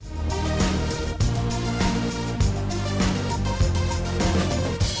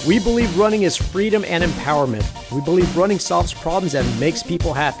We believe running is freedom and empowerment. We believe running solves problems and makes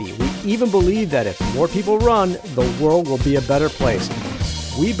people happy. We even believe that if more people run, the world will be a better place.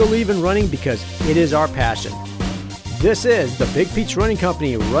 We believe in running because it is our passion. This is the Big Peach Running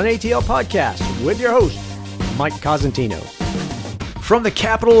Company RUNATL Podcast with your host, Mike Cosentino. From the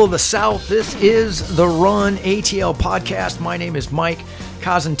capital of the South, this is the RUNATL Podcast. My name is Mike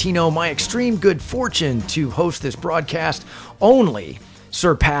Cosentino. My extreme good fortune to host this broadcast only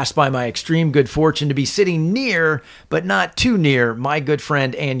surpassed by my extreme good fortune to be sitting near, but not too near, my good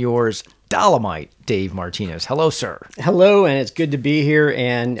friend and yours, Dolomite Dave Martinez. Hello, sir. Hello, and it's good to be here.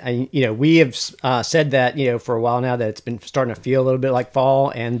 And we have said that for a while now that it's been starting to feel a little bit like fall,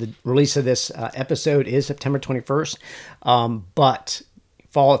 and the release of this episode is September 21st. But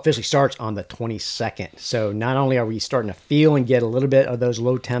fall officially starts on the 22nd. So not only are we starting to feel and get a little bit of those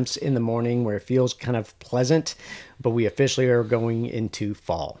low temps in the morning where it feels kind of pleasant, but we officially are going into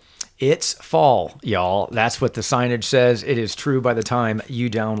fall. It's fall, y'all. That's what the signage says. It is true by the time you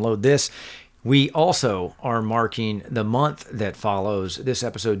download this. We also are marking the month that follows. This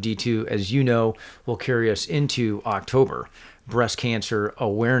episode, D2, as you know, will carry us into October, Breast Cancer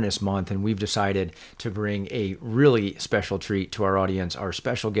Awareness Month, and we've decided to bring a really special treat to our audience. Our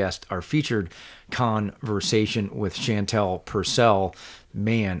special guest, our featured conversation with Chantel Purcell.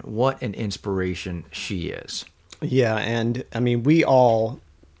 Man, what an inspiration she is. Yeah, and I mean, we all,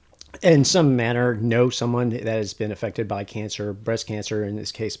 in some manner, know someone that has been affected by cancer, breast cancer in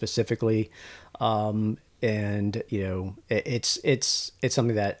this case specifically, and it's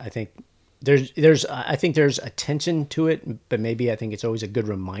something that I think there's attention to it, but maybe I think it's always a good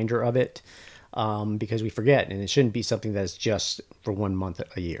reminder of it because we forget, and it shouldn't be something that's just for 1 month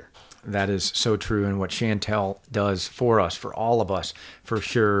a year. That is so true. And what Chantel does for us, for all of us, for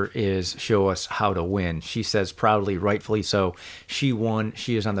sure, is show us how to win. She says proudly, rightfully so, she won.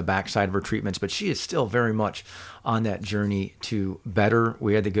 She is on the backside of her treatments, but she is still very much on that journey to better.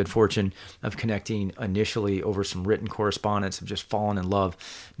 We had the good fortune of connecting initially over some written correspondence, of just falling in love,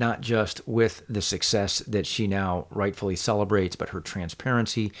 not just with the success that she now rightfully celebrates, but her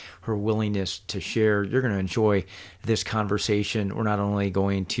transparency, her willingness to share. You're going to enjoy this conversation. We're not only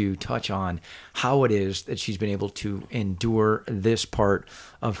going to touch on how it is that she's been able to endure this part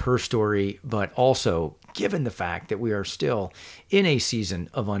of her story, but also given the fact that we are still in a season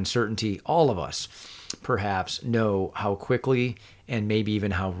of uncertainty, all of us perhaps know how quickly and maybe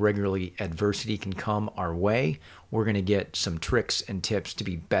even how regularly adversity can come our way. We're going to get some tricks and tips to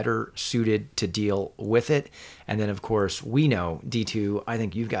be better suited to deal with it. And then, of course, we know, D2, I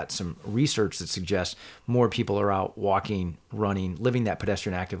think you've got some research that suggests more people are out walking, running, living that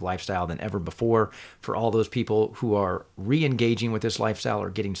pedestrian active lifestyle than ever before. For all those people who are re-engaging with this lifestyle or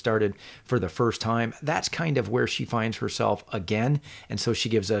getting started for the first time, that's kind of where she finds herself again. And so she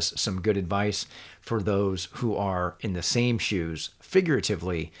gives us some good advice for those who are in the same shoes,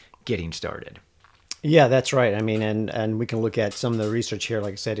 figuratively getting started. Yeah, that's right. I mean, and we can look at some of the research here.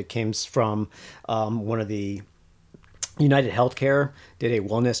 Like I said, it came from one of the United Healthcare did a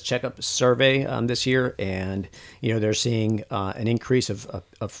wellness checkup survey this year, and they're seeing an increase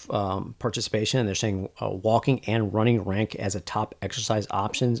of participation. And they're saying walking and running rank as a top exercise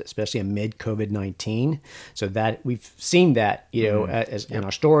options, especially amid COVID-19. So that we've seen that as in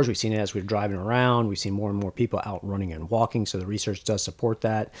our stores, we've seen it as we're driving around. We've seen more and more people out running and walking. So the research does support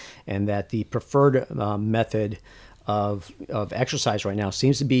that, and that the preferred method of exercise right now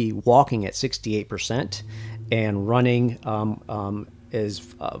seems to be walking at 68%, and running is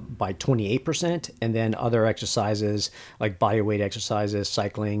by 28%, and then other exercises like bodyweight exercises,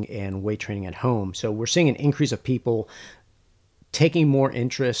 cycling, and weight training at home. So we're seeing an increase of people taking more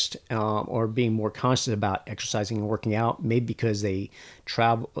interest or being more conscious about exercising and working out, maybe because they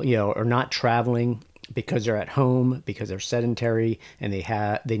travel, or not traveling, because they're at home, because they're sedentary, and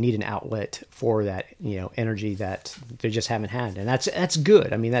they need an outlet for that energy that they just haven't had, and that's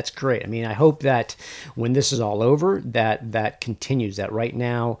good. I mean, that's great. I mean, I hope that when this is all over, that continues. That right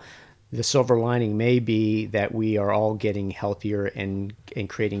now, the silver lining may be that we are all getting healthier and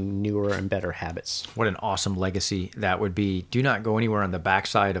creating newer and better habits. What an awesome legacy that would be. Do not go anywhere on the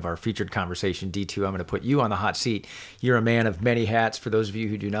backside of our featured conversation. D2, I'm going to put you on the hot seat. You're a man of many hats. For those of you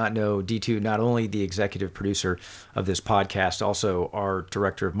who do not know, D2, not only the executive producer of this podcast, also our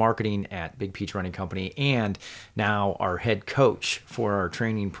director of marketing at Big Peach Running Company, and now our head coach for our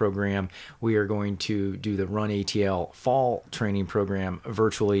training program. We are going to do the RUNATL fall training program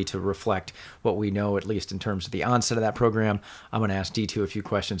virtually to reflect what we know, at least in terms of the onset of that program. I'm going to ask D2 a few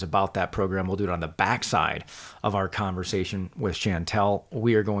questions about that program. We'll do it on the backside of our conversation with Chantel.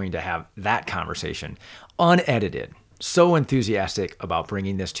 We are going to have that conversation unedited, So enthusiastic about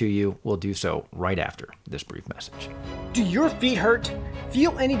bringing this to you. We'll do so right after this brief message. Do your feet hurt?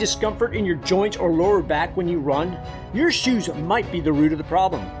 Feel any discomfort in your joints or lower back when you run? Your shoes might be the root of the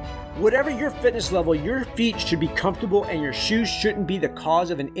problem. Whatever your fitness level, your feet should be comfortable and your shoes shouldn't be the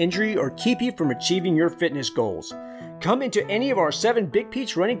cause of an injury or keep you from achieving your fitness goals. Come into any of our 7 Big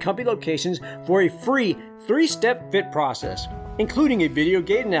Peach Running Company locations for a free 3-step fit process, including a video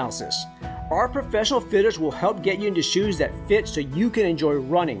gait analysis. Our professional fitters will help get you into shoes that fit so you can enjoy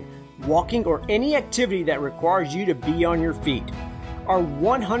running, walking, or any activity that requires you to be on your feet. Our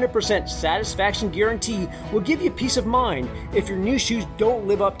 100% satisfaction guarantee will give you peace of mind if your new shoes don't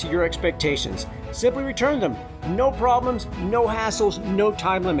live up to your expectations. Simply return them. No problems, no hassles, no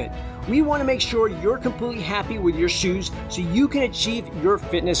time limit. We want to make sure you're completely happy with your shoes so you can achieve your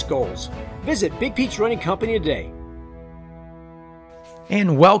fitness goals. Visit Big Peach Running Company today.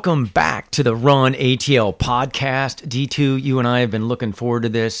 And welcome back to the RUNATL Podcast. D2, you and I have been looking forward to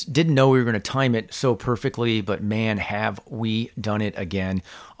this. Didn't know we were going to time it so perfectly, but man, have we done it again.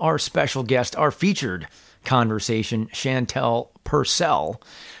 Our special guest, our featured conversation, Chantel Purcell.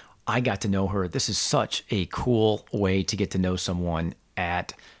 I got to know her. This is such a cool way to get to know someone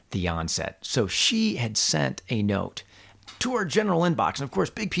at the onset. So she had sent a note to our general inbox. And of course,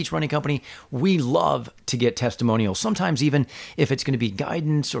 Big Peach Running Company, we love to get testimonials. Sometimes even if it's going to be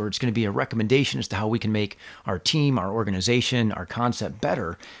guidance or it's going to be a recommendation as to how we can make our team, our organization, our concept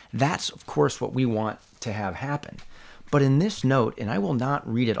better. That's, of course, what we want to have happen. But in this note, and I will not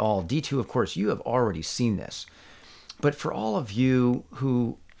read it all, D2, of course, you have already seen this. But for all of you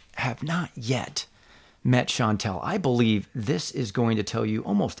who have not yet met Chantel, I believe this is going to tell you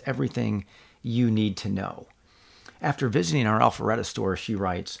almost everything you need to know. After visiting our Alpharetta store, she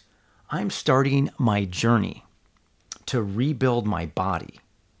writes, I'm starting my journey to rebuild my body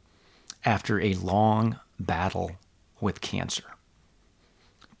after a long battle with cancer.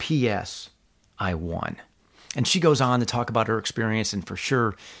 P.S. I won. And she goes on to talk about her experience, and for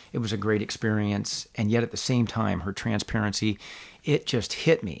sure, it was a great experience. And yet at the same time, her transparency, it just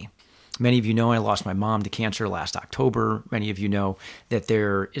hit me. Many of you know I lost my mom to cancer last October. Many of you know that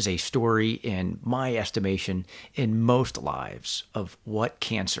there is a story, in my estimation, in most lives of what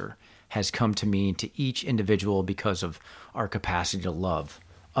cancer has come to mean to each individual because of our capacity to love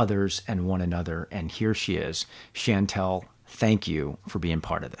others and one another. And here she is. Chantel, thank you for being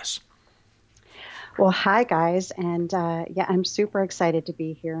part of this. Well, hi, guys. And I'm super excited to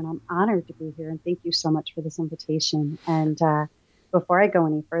be here, and I'm honored to be here. And thank you so much for this invitation. And before I go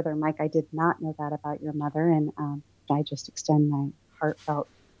any further, Mike, I did not know that about your mother, and I just extend my heartfelt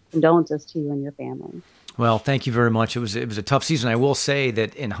condolences to you and your family. Well, thank you very much. It was a tough season. I will say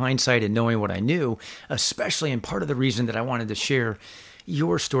that in hindsight and knowing what I knew, especially, and part of the reason that I wanted to share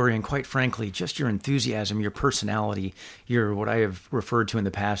your story, and quite frankly, just your enthusiasm, your personality, your what I have referred to in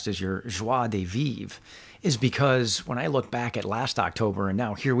the past as your joie de vivre, is because when I look back at last October, and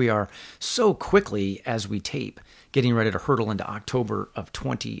now here we are so quickly as we tape, getting ready to hurtle into October of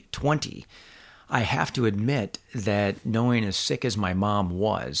 2020, I have to admit that knowing as sick as my mom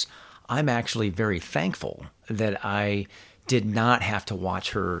was, I'm actually very thankful that I did not have to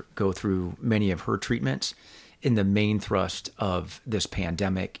watch her go through many of her treatments in the main thrust of this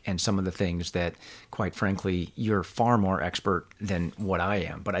pandemic and some of the things that, quite frankly, you're far more expert than what I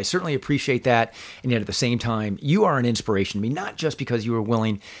am. But I certainly appreciate that. And yet at the same time, you are an inspiration to me, not just because you were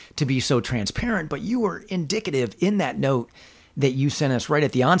willing to be so transparent, but you were indicative in that note that you sent us right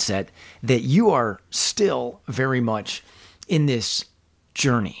at the onset that you are still very much in this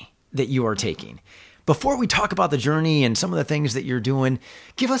journey that you are taking. Before we talk about the journey and some of the things that you're doing,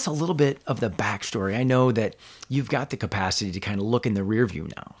 give us a little bit of the backstory. I know that you've got the capacity to kind of look in the rear view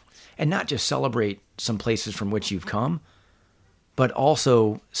now and not just celebrate some places from which you've come, but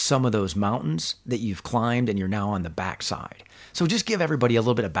also some of those mountains that you've climbed and you're now on the backside. So just give everybody a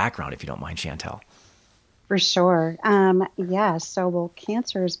little bit of background, if you don't mind, Chantel. For sure.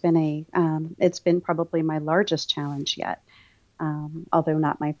 Cancer has been it's been probably my largest challenge yet. Although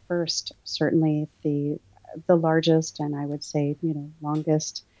not my first, certainly the largest, and I would say,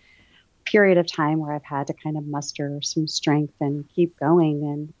 longest period of time where I've had to kind of muster some strength and keep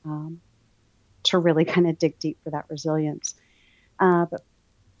going and to really kind of dig deep for that resilience. But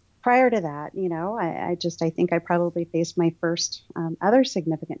prior to that, I think I probably faced my first other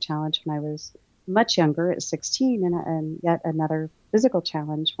significant challenge when I was much younger at 16, and yet another physical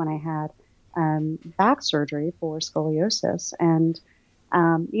challenge when I had back surgery for scoliosis. And,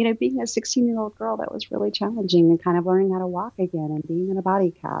 being a 16-year-old girl, that was really challenging, and kind of learning how to walk again and being in a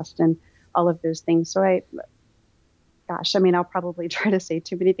body cast and all of those things. So gosh, I mean, I'll probably try to say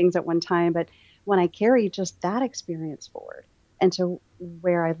too many things at one time, but when I carry just that experience forward into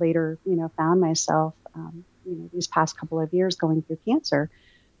where I later, found myself, these past couple of years going through cancer,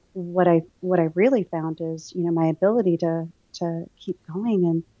 what I really found is, my ability to keep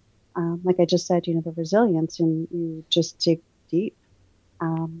going. And like I just said, the resilience, and you just dig deep,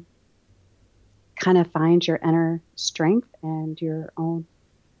 kind of find your inner strength and your own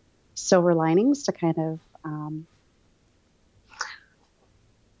silver linings to kind of,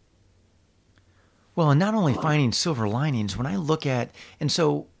 well, and not only finding silver linings, when I look at, and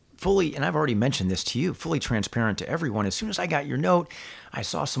so fully, and I've already mentioned this to you, fully transparent to everyone. As soon as I got your note, I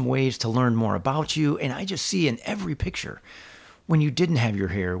saw some ways to learn more about you. And I just see in every picture, when you didn't have your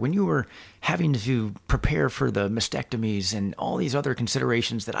hair, when you were having to prepare for the mastectomies and all these other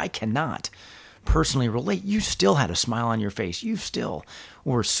considerations that I cannot personally relate, you still had a smile on your face. You still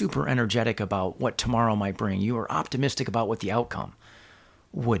were super energetic about what tomorrow might bring. You were optimistic about what the outcome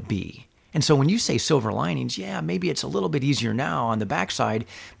would be. And so when you say silver linings, yeah, maybe it's a little bit easier now on the backside,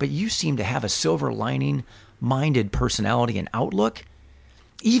 but you seem to have a silver lining minded personality and outlook,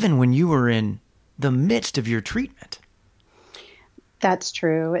 even when you were in the midst of your treatment. That's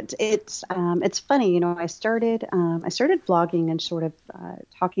true. It's funny, I started vlogging and sort of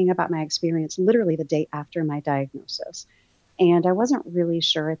talking about my experience literally the day after my diagnosis, and I wasn't really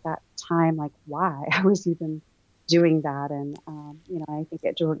sure at that time like why I was even doing that, and I think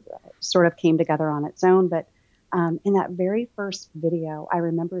it sort of came together on its own. But in that very first video, I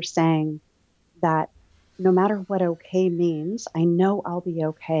remember saying that no matter what okay means, I know I'll be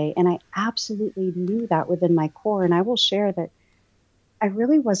okay, and I absolutely knew that within my core. And I will share that I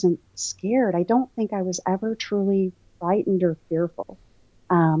really wasn't scared. I don't think I was ever truly frightened or fearful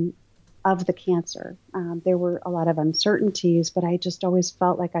of the cancer. There were a lot of uncertainties, but I just always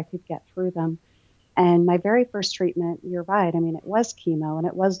felt like I could get through them. And my very first treatment, you're right, I mean, it was chemo and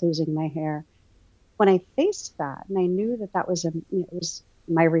it was losing my hair. When I faced that, and I knew that that was it was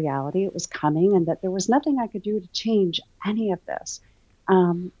my reality, it was coming, and that there was nothing I could do to change any of this.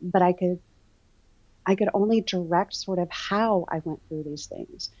 But I could only direct sort of how I went through these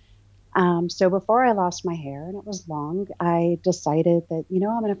things. So before I lost my hair, and it was long, I decided that, I'm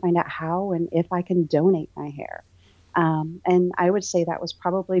going to find out how and if I can donate my hair. And I would say that was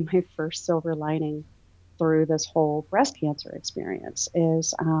probably my first silver lining through this whole breast cancer experience,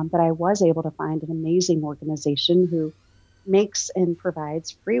 is that I was able to find an amazing organization who makes and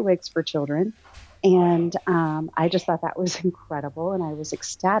provides free wigs for children. And I just thought that was incredible. And I was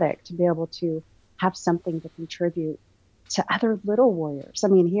ecstatic to be able to have something to contribute to other little warriors. I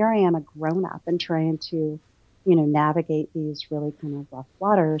mean, here I am, a grown up, and trying to, navigate these really kind of rough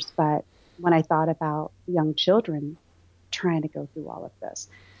waters. But when I thought about young children trying to go through all of this,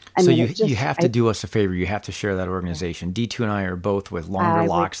 you have to do us a favor. You have to share that organization. D2 and I are both with longer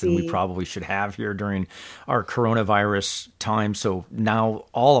locks than we probably should have here during our coronavirus time. So now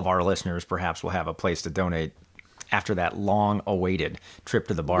all of our listeners perhaps will have a place to donate after that long-awaited trip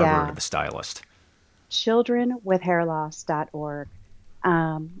to the barber or to the stylist. childrenwithhairloss.org.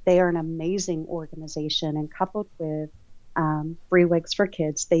 They are an amazing organization, and coupled with free wigs for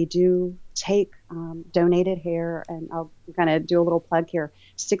kids, they do take donated hair, and I'll kind of do a little plug here,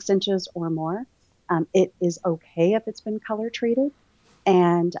 6 inches or more. It is okay if it's been color treated,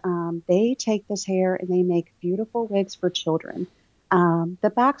 and they take this hair and they make beautiful wigs for children.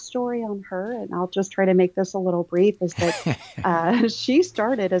 The backstory on her, and I'll just try to make this a little brief, is that she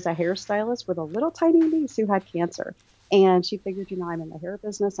started as a hairstylist with a little tiny niece who had cancer. And she figured, I'm in the hair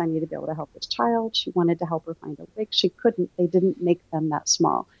business. I need to be able to help this child. She wanted to help her find a wig. She couldn't. They didn't make them that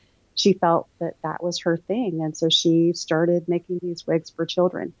small. She felt that that was her thing. And so she started making these wigs for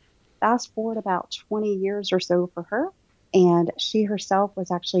children. Fast forward about 20 years or so for her. And she herself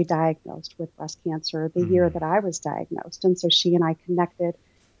was actually diagnosed with breast cancer the year that I was diagnosed. And so she and I connected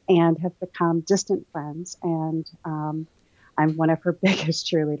and have become distant friends. And I'm one of her biggest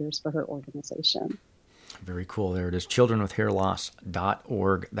cheerleaders for her organization. Very cool. There it is.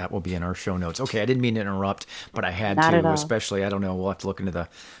 childrenwithhairloss.org. That will be in our show notes. Okay, I didn't mean to interrupt, but I had Not to, at all. especially, I don't know, we'll have to look into the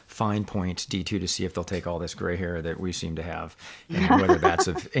fine points, D2, to see if they'll take all this gray hair that we seem to have and whether that's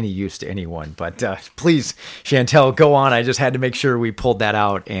of any use to anyone. But please, Chantel, go on. I just had to make sure we pulled that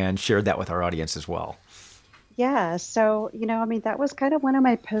out and shared that with our audience as well. Yeah. So, that was kind of one of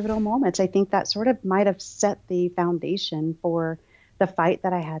my pivotal moments. I think that sort of might have set the foundation for the fight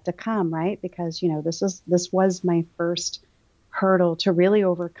that I had to come, right? Because, this was my first hurdle to really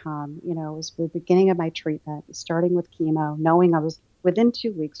overcome. It was the beginning of my treatment, starting with chemo, knowing I was within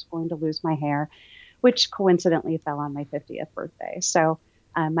 2 weeks going to lose my hair, which coincidentally fell on my 50th birthday. So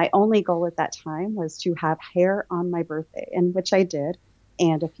My only goal at that time was to have hair on my birthday, and which I did.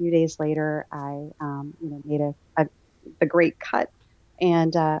 And a few days later, I, made the great cut.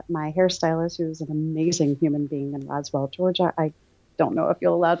 And my hairstylist, who's an amazing human being in Roswell, Georgia, I don't know if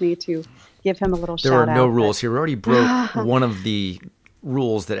you'll allow me to give him a little There shout are out. no rules here. We already broke one of the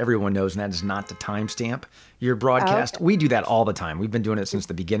rules that everyone knows, and that is not to timestamp your broadcast. Okay. We do that all the time. We've been doing it since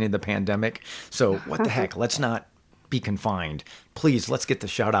the beginning of the pandemic. So what the heck? Let's not be confined. Please, let's get the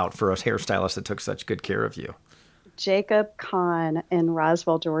shout out for us hairstylists that took such good care of you. Jacob Kahn in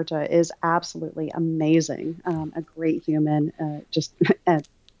Roswell, Georgia is absolutely amazing. A great human, just an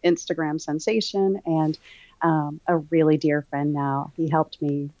Instagram sensation, and a really dear friend now. He helped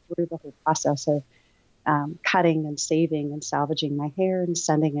me through the whole process of cutting and saving and salvaging my hair and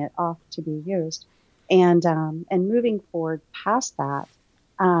sending it off to be used. And moving forward past that,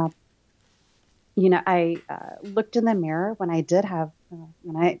 I looked in the mirror when I did have,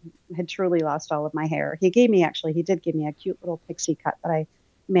 when I had truly lost all of my hair. He did give me a cute little pixie cut that I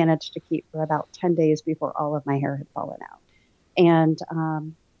managed to keep for about 10 days before all of my hair had fallen out. And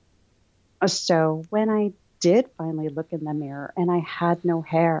so when I did finally look in the mirror and I had no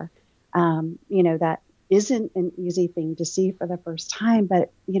hair, that isn't an easy thing to see for the first time,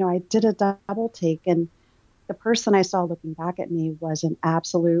 but, I did a double take, and the person I saw looking back at me was an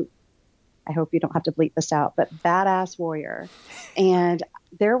absolute, I hope you don't have to bleep this out, but badass warrior. And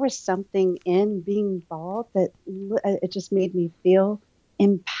there was something in being bald that it just made me feel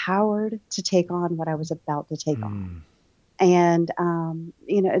empowered to take on what I was about to take on. And,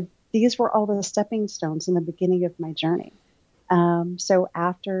 these were all the stepping stones in the beginning of my journey. So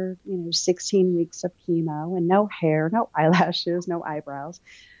after, 16 weeks of chemo and no hair, no eyelashes, no eyebrows,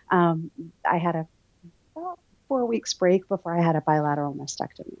 I had about 4 weeks break before I had a bilateral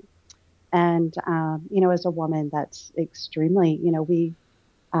mastectomy. And, as a woman, that's extremely,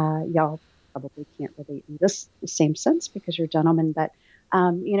 y'all probably can't relate in this same sense because you're gentlemen, but,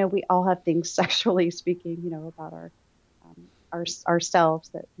 we all have things sexually speaking, about ourselves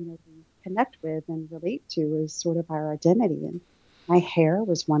that, we connect with and relate to as sort of our identity. And my hair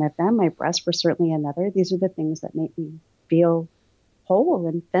was one of them. My breasts were certainly another. These are the things that make me feel whole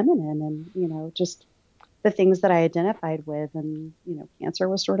and feminine and, just the things that I identified with, and, cancer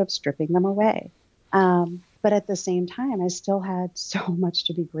was sort of stripping them away. But at the same time, I still had so much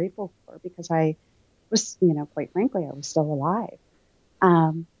to be grateful for because I was, quite frankly, I was still alive.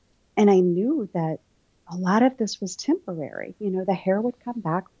 And I knew that a lot of this was temporary. The hair would come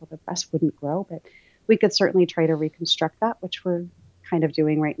back, well, the breast wouldn't grow, but we could certainly try to reconstruct that, which we're kind of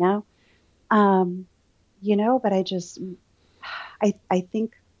doing right now. But I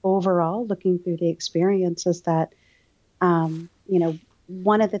think overall, looking through the experience is that,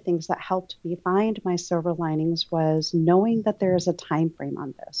 one of the things that helped me find my silver linings was knowing that there is a time frame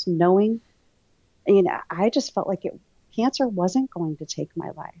on this, I just felt like cancer wasn't going to take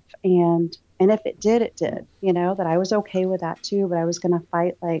my life. And if it did, it did, that I was okay with that too, but I was going to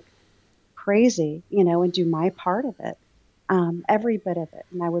fight like crazy, and do my part of it, every bit of it.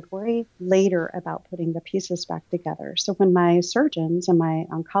 And I would worry later about putting the pieces back together. So when my surgeons and my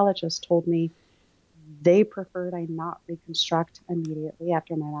oncologist told me they preferred I not reconstruct immediately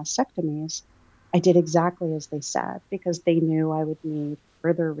after my mastectomies, I did exactly as they said, because they knew I would need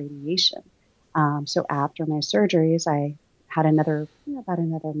further radiation. So after my surgeries, I had about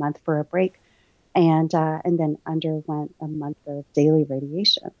another month for a break, and then underwent a month of daily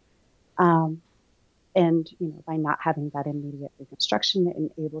radiation. And by not having that immediate reconstruction, it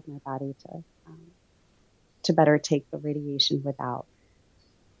enabled my body to better take the radiation without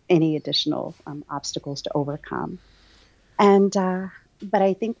any additional obstacles to overcome. And but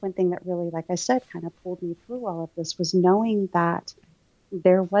I think one thing that really, like I said, kind of pulled me through all of this was knowing that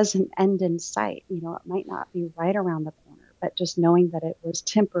there was an end in sight. It might not be right around the corner, but just knowing that it was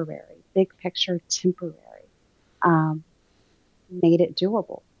temporary, big picture temporary, made it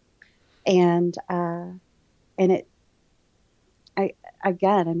doable. And I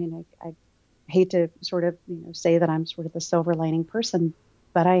hate to sort of, say that I'm sort of the silver lining person,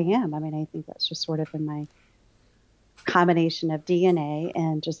 but I am. I think that's just sort of in my combination of DNA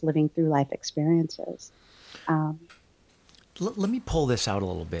and just living through life experiences. Let me pull this out a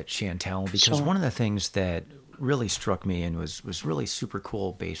little bit, Chantel, because Sure. one of the things that really struck me and was really super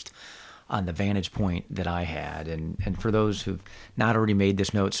cool based on the vantage point that I had. And for those who've not already made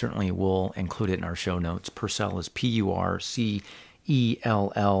this note, certainly we'll include it in our show notes. Purcell is Purcell. You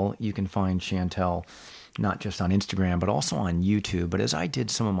can find Chantel not just on Instagram, but also on YouTube. But as I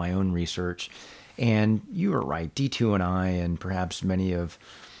did some of my own research, and you were right, D2 and I, and perhaps many of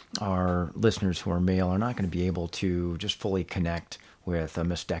our listeners who are male, are not going to be able to just fully connect with a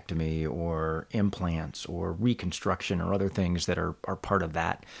mastectomy or implants or reconstruction or other things that are part of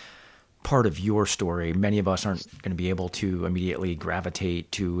that part of your story. Many of us aren't going to be able to immediately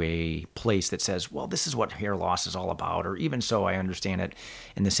gravitate to a place that says, well, this is what hair loss is all about. Or even so, I understand it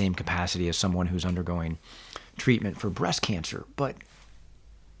in the same capacity as someone who's undergoing treatment for breast cancer. But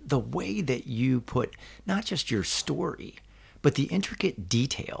the way that you put not just your story, but the intricate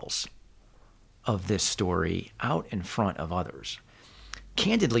details of this story out in front of others.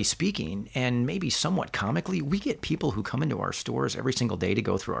 Candidly speaking, and maybe somewhat comically, we get people who come into our stores every single day to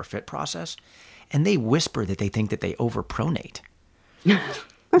go through our fit process, and they whisper that they think that they overpronate.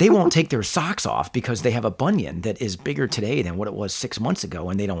 They won't take their socks off because they have a bunion that is bigger today than what it was 6 months ago,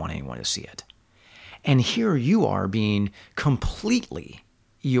 and they don't want anyone to see it. And here you are being completely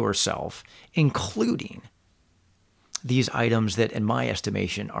yourself, including these items that, in my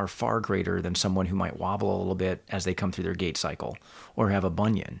estimation, are far greater than someone who might wobble a little bit as they come through their gait cycle or have a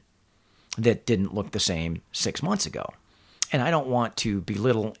bunion that didn't look the same 6 months ago. And I don't want to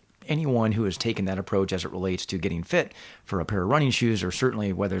belittle anyone who has taken that approach as it relates to getting fit for a pair of running shoes, or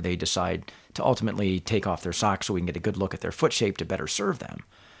certainly whether they decide to ultimately take off their socks so we can get a good look at their foot shape to better serve them.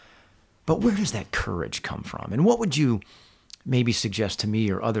 But where does that courage come from? And what would you maybe suggest to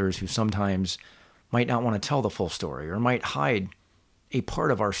me or others who sometimes might not want to tell the full story or might hide a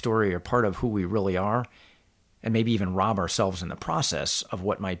part of our story or part of who we really are, and maybe even rob ourselves in the process of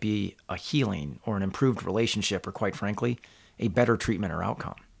what might be a healing or an improved relationship or, quite frankly, a better treatment or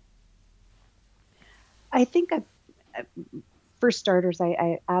outcome? I think, for starters,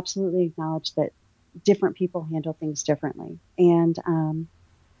 I absolutely acknowledge that different people handle things differently. And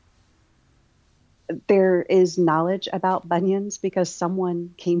there is knowledge about bunions because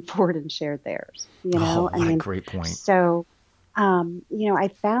someone came forward and shared theirs, you know? Oh, what a great point. So, I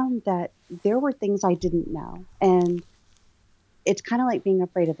found that there were things I didn't know, and it's kind of like being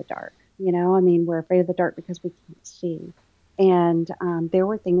afraid of the dark, you know? I mean, we're afraid of the dark because we can't see. And there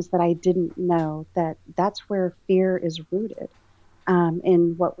were things that I didn't know that's where fear is rooted,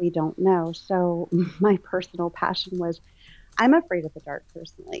 in what we don't know. So my personal passion was, I'm afraid of the dark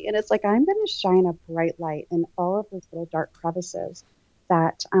personally. And it's like, I'm going to shine a bright light in all of those little dark crevices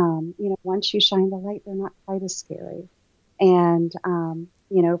that, once you shine the light, they're not quite as scary. And,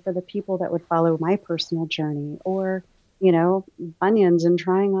 for the people that would follow my personal journey, or, bunions and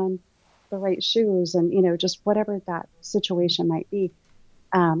trying on the right shoes and, just whatever that situation might be,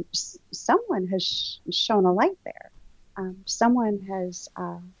 someone has shown a light there. Someone has,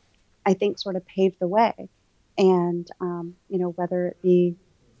 I think, sort of paved the way. And, whether it be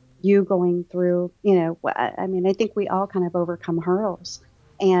you going through, I think we all kind of overcome hurdles.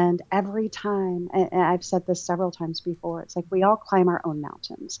 And every time, and I've said this several times before, it's like we all climb our own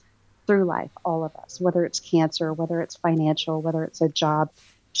mountains through life, all of us, whether it's cancer, whether it's financial, whether it's a job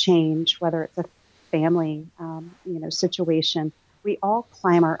change, whether it's a family, situation. We all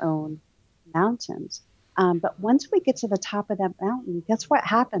climb our own mountains. But once we get to the top of that mountain, guess what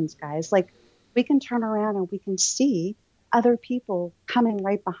happens, guys? Like, we can turn around and we can see other people coming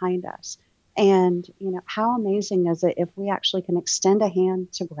right behind us. And, how amazing is it if we actually can extend a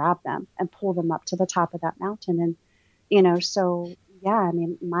hand to grab them and pull them up to the top of that mountain? And, so, yeah,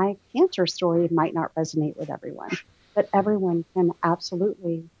 my cancer story might not resonate with everyone, but everyone can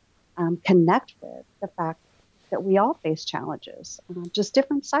absolutely connect with the fact that we all face challenges, just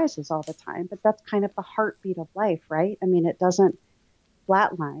different sizes all the time. But that's kind of the heartbeat of life, right? It doesn't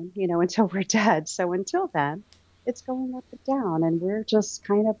flatline, until we're dead. So until then, it's going up and down, and we're just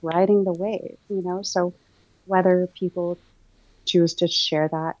kind of riding the wave, So whether people choose to share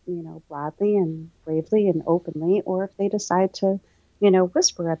that, broadly and bravely and openly, or if they decide to,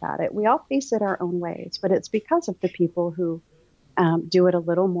 whisper about it, we all face it our own ways. But it's because of the people who do it a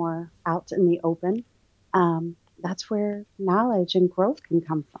little more out in the open. That's where knowledge and growth can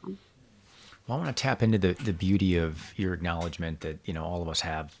come from. Well, I want to tap into the beauty of your acknowledgement that, all of us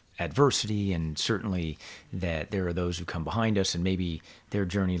have adversity, and certainly that there are those who come behind us and maybe their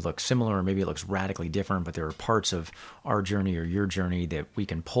journey looks similar or maybe it looks radically different, but there are parts of our journey or your journey that we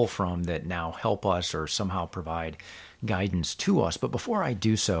can pull from that now help us or somehow provide guidance to us. But before I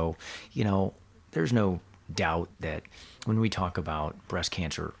do so, there's no doubt that when we talk about Breast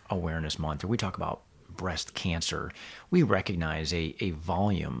Cancer Awareness Month, or we talk about breast cancer, we recognize a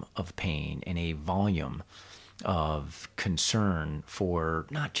volume of pain and a volume of concern for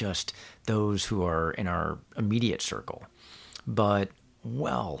not just those who are in our immediate circle, but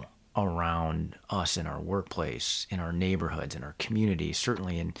well around us in our workplace, in our neighborhoods, in our communities,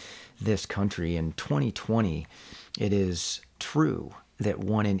 certainly in this country. In 2020, it is true that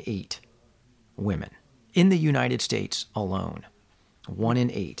 1 in 8 women in the United States alone 1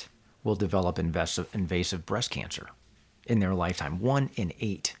 in 8 will develop invasive breast cancer in their lifetime. 1 in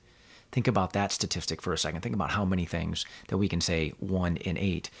 8. Think about that statistic for a second. Think about how many things that we can say 1 in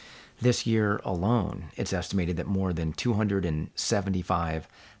 8. This year alone, it's estimated that more than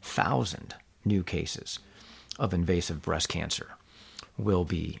 275,000 new cases of invasive breast cancer will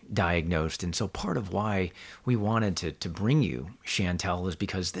be diagnosed. And so part of why we wanted to bring you Chantel is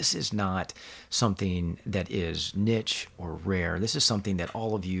because this is not something that is niche or rare. This is something that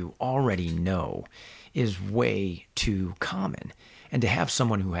all of you already know is way too common. And to have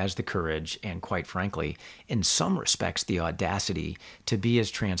someone who has the courage and, quite frankly, in some respects, the audacity to be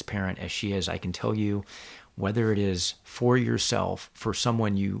as transparent as she is, I can tell you, whether it is for yourself, for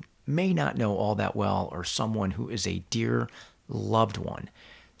someone you may not know all that well, or someone who is a dear loved one,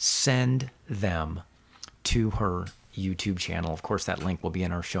 send them to her YouTube channel. Of course, that link will be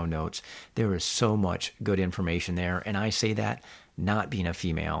in our show notes. There is so much good information there. And I say that not being a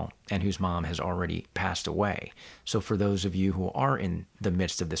female and whose mom has already passed away. So for those of you who are in the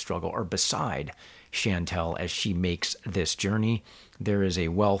midst of this struggle or beside Chantel as she makes this journey, there is a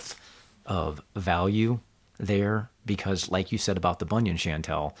wealth of value there because, like you said about the bunion,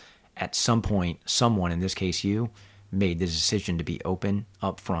 Chantel, at some point, someone, in this case you, made the decision to be open,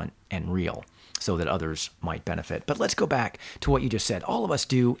 upfront, and real so that others might benefit. But let's go back to what you just said. All of us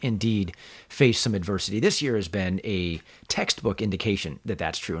do indeed face some adversity. This year has been a textbook indication that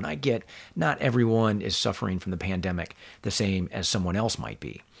that's true. And I get not everyone is suffering from the pandemic the same as someone else might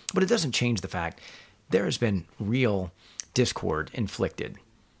be. But it doesn't change the fact there has been real discord inflicted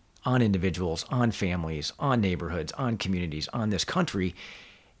on individuals, on families, on neighborhoods, on communities, on this country.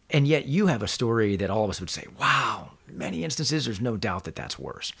 And yet you have a story that all of us would say, wow, many instances, there's no doubt that that's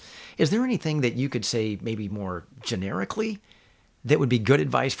worse. Is there anything that you could say maybe more generically that would be good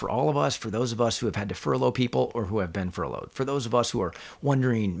advice for all of us, for those of us who have had to furlough people or who have been furloughed, for those of us who are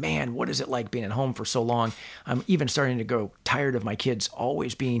wondering, man, what is it like being at home for so long? I'm even starting to grow tired of my kids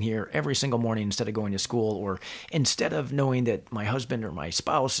always being here every single morning instead of going to school, or instead of knowing that my husband or my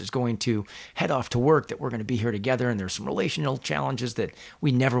spouse is going to head off to work, that we're going to be here together, and there's some relational challenges that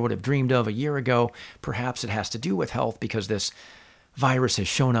we never would have dreamed of a year ago. Perhaps it has to do with health because this virus has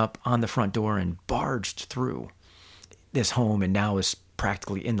shown up on the front door and barged through this home and now is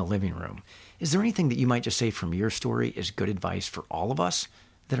practically in the living room. Is there anything that you might just say from your story is good advice for all of us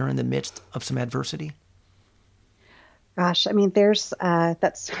that are in the midst of some adversity? Gosh, I mean, there's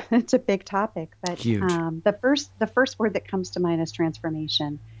it's a big topic, but Huge. The first word that comes to mind is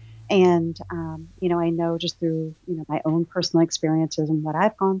transformation. And I know just through my own personal experiences and what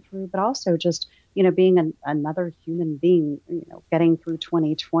I've gone through, but also just being another human being, getting through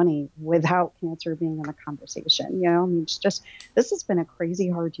 2020 without cancer being in the conversation. I mean, this has been a crazy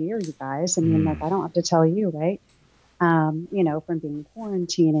hard year, you guys. I mean, like, I don't have to tell you, right? From being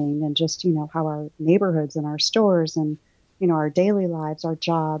quarantining and just how our neighborhoods and our stores and our daily lives, our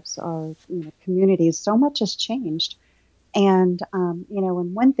jobs, our communities, so much has changed. And,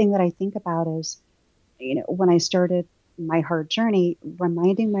 and one thing that I think about is, when I started my hard journey,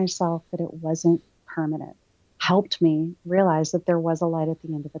 reminding myself that it wasn't permanent helped me realize that there was a light at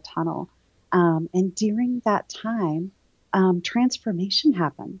the end of the tunnel. And during that time, transformation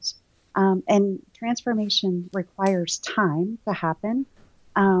happens. And transformation requires time to happen.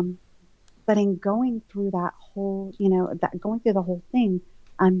 But in going through that whole, going through the whole thing,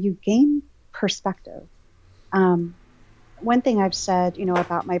 you gain perspective. One thing I've said,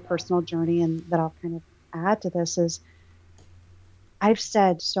 about my personal journey and that I'll kind of add to this is I've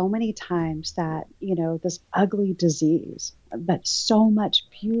said so many times that, this ugly disease, but so much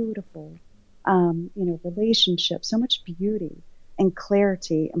beautiful, relationships, so much beauty and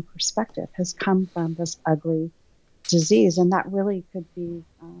clarity and perspective has come from this ugly disease. And that really could be,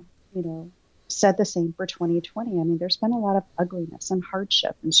 said the same for 2020. I mean, there's been a lot of ugliness and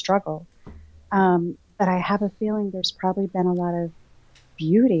hardship and struggle. But I have a feeling there's probably been a lot of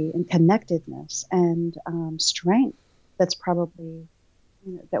beauty and connectedness and strength that's probably,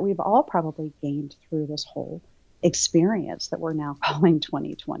 that we've all probably gained through this whole experience that we're now calling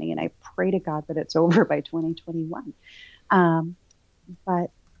 2020. And I pray to God that it's over by 2021.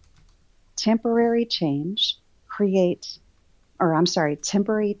 But temporary challenge creates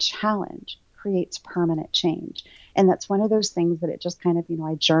permanent change. And that's one of those things that it just kind of,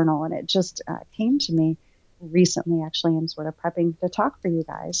 I journal, and it just came to me recently, actually. I'm sort of prepping to talk for you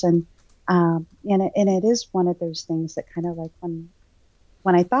guys. And it is one of those things that kind of like when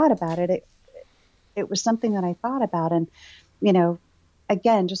I thought about it, it was something that I thought about. And,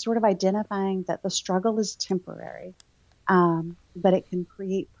 again, just sort of identifying that the struggle is temporary, but it can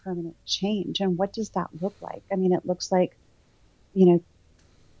create permanent change. And what does that look like? I mean, it looks like you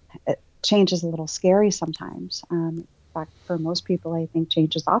know, change is a little scary sometimes. In fact, for most people, I think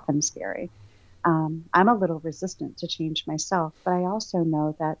change is often scary. I'm a little resistant to change myself, but I also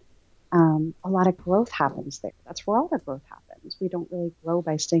know that a lot of growth happens there. That's where all the growth happens. We don't really grow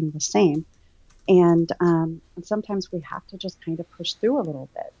by staying the same. And sometimes we have to just kind of push through a little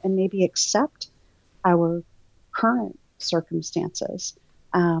bit and maybe accept our current circumstances,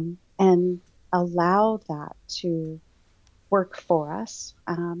 and allow that to work for us.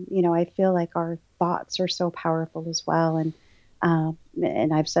 I feel like our thoughts are so powerful as well.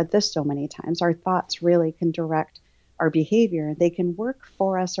 And I've said this so many times, our thoughts really can direct our behavior. They can work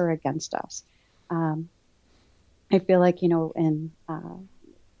for us or against us. I feel like, in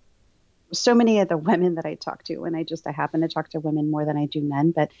so many of the women that I talk to, and I happen to talk to women more than I do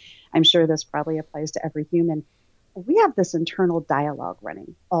men, but I'm sure this probably applies to every human. We have this internal dialogue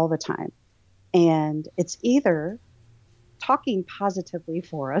running all the time. And it's either talking positively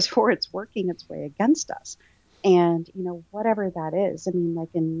for us or it's working its way against us. And, whatever that is, I mean, I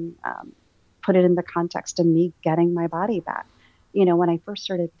can put it in the context of me getting my body back. When I first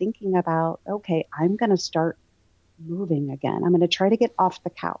started thinking about, okay, I'm going to start moving again. I'm going to try to get off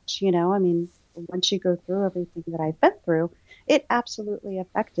the couch. I mean, once you go through everything that I've been through, it absolutely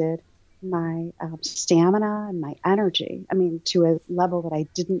affected my stamina and my energy. I mean, to a level that I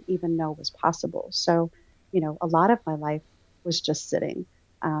didn't even know was possible. So, a lot of my life was just sitting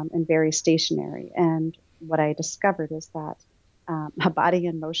and very stationary. And what I discovered is that a body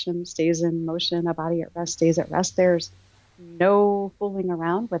in motion stays in motion, a body at rest stays at rest. There's no fooling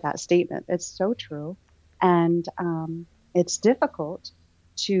around with that statement. It's so true. And it's difficult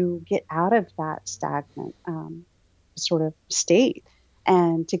to get out of that stagnant sort of state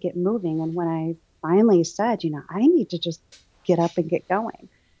and to get moving. And when I finally said, I need to just get up and get going,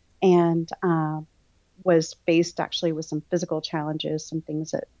 and was faced actually with some physical challenges, some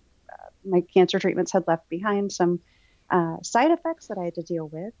things that my cancer treatments had left behind, some side effects that I had to deal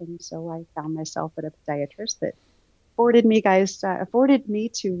with. And so I found myself at a podiatrist that forwarded me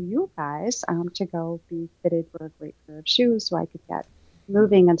to you guys to go be fitted for a great pair of shoes so I could get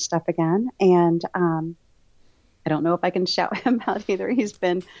moving and stuff again. And I don't know if I can shout him out either. He's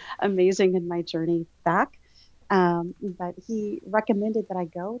been amazing in my journey back. But he recommended that I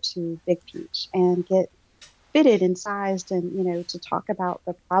go to Big Peach and get fitted and sized and, to talk about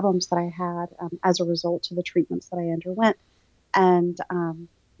the problems that I had as a result of the treatments that I underwent, and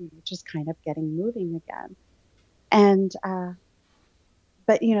just kind of getting moving again. And,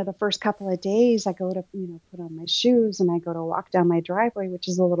 but, the first couple of days I go to, put on my shoes and I go to walk down my driveway, which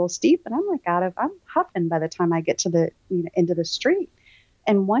is a little steep. And I'm huffing by the time I get to the, into the street,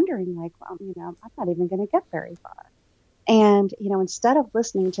 and wondering well, I'm not even going to get very far. And, instead of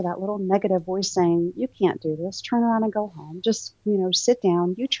listening to that little negative voice saying, you can't do this, turn around and go home, just, sit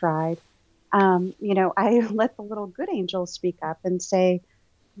down, you tried. I let the little good angel speak up and say,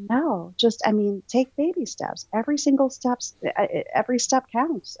 no, take baby steps. Every step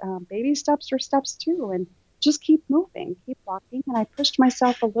counts. Baby steps are steps too. And just keep moving, keep walking. And I pushed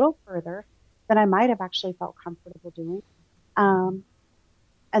myself a little further than I might have actually felt comfortable doing.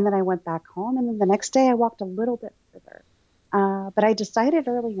 And then I went back home. And then the next day I walked a little bit further. But I decided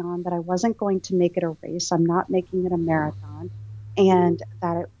early on that I wasn't going to make it a race. I'm not making it a marathon. And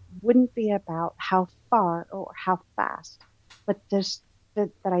that it wouldn't be about how far or how fast, but that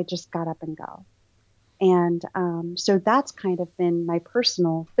I just got up and go. And so that's kind of been my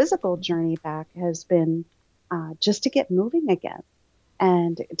personal physical journey back, has been just to get moving again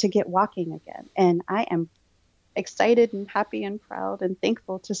and to get walking again. And I am excited and happy and proud and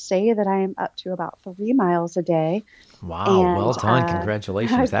thankful to say that I am up to about 3 miles a day. Wow. And, well done.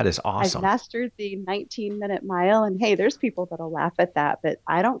 Congratulations. That is awesome. I've mastered the 19-minute mile. And hey, there's people that'll laugh at that, but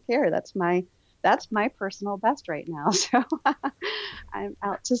I don't care. That's my personal best right now. So I'm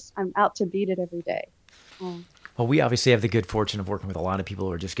out to beat it every day. Well, we obviously have the good fortune of working with a lot of people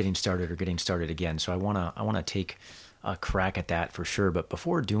who are just getting started or getting started again. So I want to take a crack at that for sure. But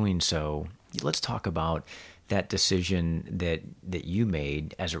before doing so, let's talk about that decision that you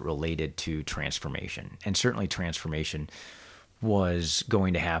made as it related to transformation. And certainly transformation was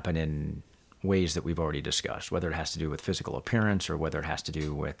going to happen in ways that we've already discussed, whether it has to do with physical appearance or whether it has to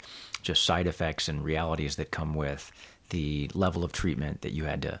do with just side effects and realities that come with the level of treatment that you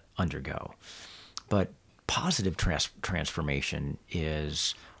had to undergo. But positive transformation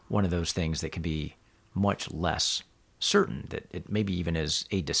is one of those things that can be much less certain, that it maybe even is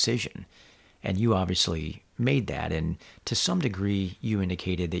a decision. And you obviously made that. And to some degree, you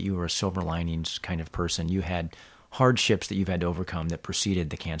indicated that you were a silver linings kind of person. You had hardships that you've had to overcome that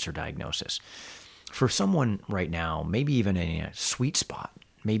preceded the cancer diagnosis. For someone right now, maybe even in a sweet spot,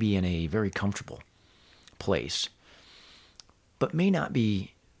 maybe in a very comfortable place, but may not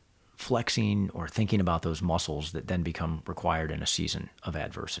be flexing or thinking about those muscles that then become required in a season of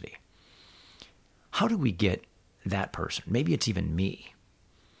adversity. How do we get that person, maybe it's even me,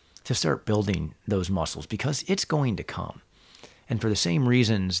 to start building those muscles? Because it's going to come. And for the same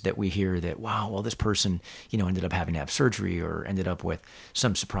reasons that we hear that, wow, well, this person, ended up having to have surgery or ended up with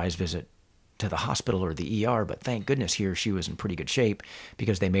some surprise visit to the hospital or the ER, but thank goodness he or she was in pretty good shape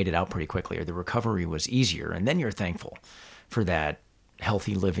because they made it out pretty quickly, or the recovery was easier. And then you're thankful for that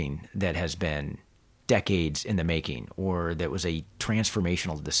healthy living that has been decades in the making, or that was a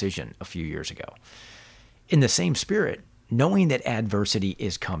transformational decision a few years ago. In the same spirit, knowing that adversity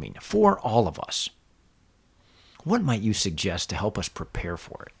is coming for all of us, what might you suggest to help us prepare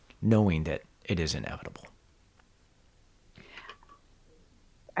for it, knowing that it is inevitable?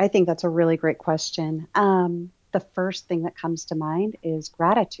 I think that's a really great question. The first thing that comes to mind is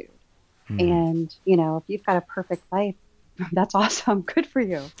gratitude. And, if you've got a perfect life, that's awesome. Good for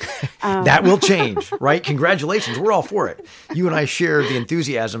you. That will change, right? Congratulations. We're all for it. You and I share the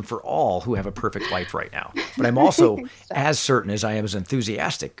enthusiasm for all who have a perfect life right now. But I'm also as certain as I am as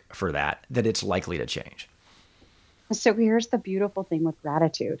enthusiastic for that it's likely to change. So here's the beautiful thing with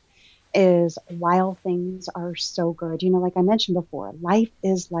gratitude is while things are so good, like I mentioned before, life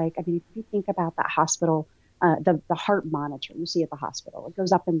is like, if you think about that hospital, the heart monitor you see at the hospital, it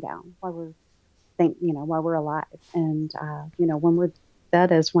goes up and down while we're alive. And, when we're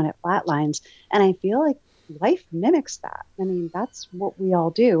dead is when it flatlines. And I feel like life mimics that. I mean, that's what we all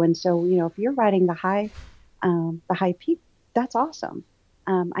do. And so, if you're riding the high peak, that's awesome.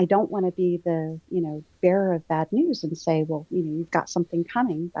 I don't want to be the, bearer of bad news and say, well, you've got something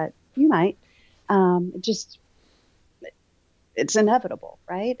coming, but you might. It's inevitable,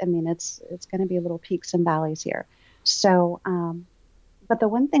 right? I mean, it's going to be little peaks and valleys here. So, but the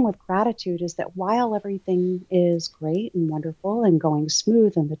one thing with gratitude is that while everything is great and wonderful and going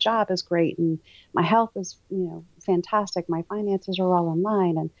smooth and the job is great and my health is, fantastic, my finances are all in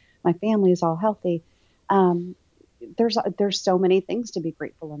line and my family is all healthy, there's so many things to be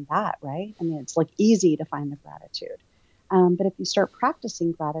grateful in that, right? I mean, it's like easy to find the gratitude. But if you start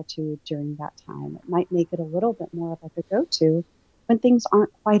practicing gratitude during that time, it might make it a little bit more of like a go-to when things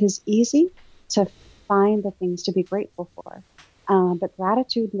aren't quite as easy to find the things to be grateful for. But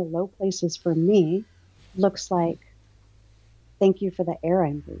gratitude in the low places for me looks like, thank you for the air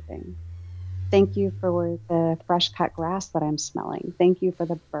I'm breathing. Thank you for the fresh cut grass that I'm smelling. Thank you for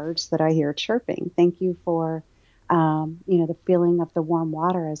the birds that I hear chirping. Thank you for, the feeling of the warm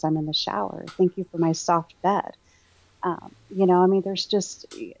water as I'm in the shower. Thank you for my soft bed.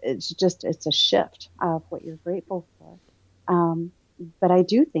 It's a shift of what you're grateful for. But I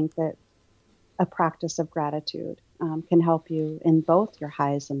do think that a practice of gratitude can help you in both your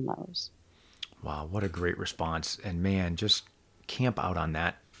highs and lows. Wow, what a great response. And man, just camp out on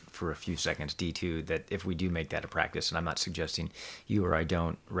that for a few seconds, D2, that if we do make that a practice, and I'm not suggesting you or I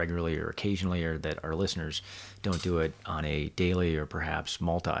don't regularly or occasionally, or that our listeners don't do it on a daily or perhaps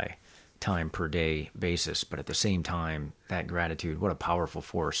multi-time per day basis, but at the same time, that gratitude, what a powerful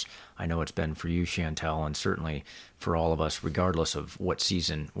force I know it's been for you, Chantel, and certainly for all of us, regardless of what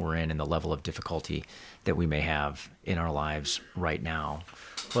season we're in and the level of difficulty that we may have in our lives right now.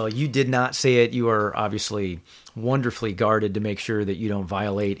 Well, you did not say it. You are obviously wonderfully guarded to make sure that you don't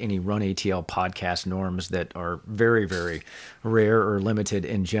violate any RUNATL podcast norms that are very, very rare or limited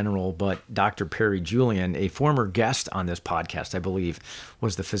in general. But Dr. Perry Julian, a former guest on this podcast, I believe,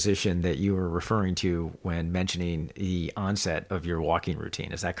 was the physician that you were referring to when mentioning the onset of your walking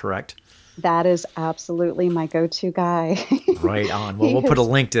routine. Is that correct? That is absolutely my go-to guy. Right on. Well, we'll put a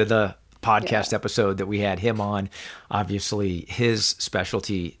link to the podcast episode that we had him on. Obviously, his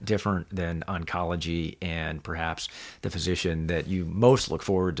specialty different than oncology, and perhaps the physician that you most look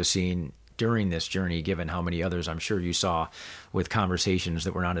forward to seeing during this journey, given how many others I'm sure you saw with conversations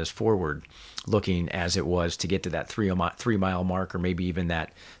that were not as forward looking as it was to get to that 3 mile mark, or maybe even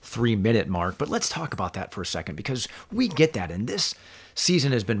that 3-minute mark. But let's talk about that for a second, because we get that. And this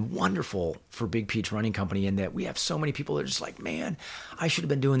season has been wonderful for Big Peach Running Company in that we have so many people that are just like, man, I should have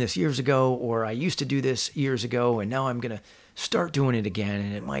been doing this years ago, or I used to do this years ago, and now I'm going to start doing it again.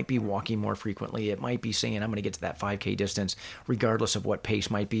 And it might be walking more frequently. It might be saying I'm going to get to that 5K distance, regardless of what pace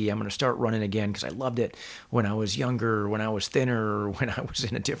might be. I'm going to start running again because I loved it when I was younger, when I was thinner, or when I was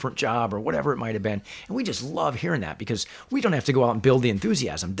in a different job, or whatever it might have been. And we just love hearing that, because we don't have to go out and build the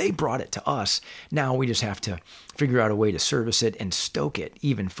enthusiasm. They brought it to us. Now we just have to figure out a way to service it and stoke it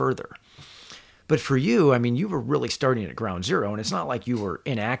even further. But for you, I mean, you were really starting at ground zero, and it's not like you were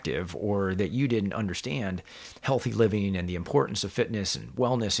inactive or that you didn't understand healthy living and the importance of fitness and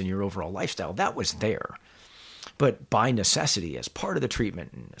wellness in your overall lifestyle. That was there. But by necessity, as part of the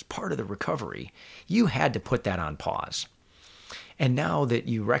treatment and as part of the recovery, you had to put that on pause. And now that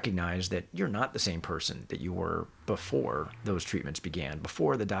you recognize that you're not the same person that you were before those treatments began,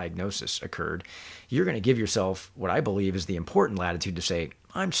 before the diagnosis occurred, you're going to give yourself what I believe is the important latitude to say,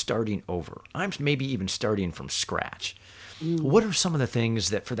 I'm starting over. I'm maybe even starting from scratch. What are some of the things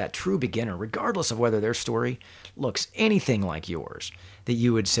that for that true beginner, regardless of whether their story looks anything like yours, that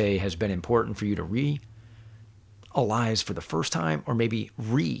you would say has been important for you to realize for the first time, or maybe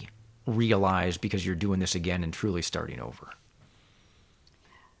realize because you're doing this again and truly starting over?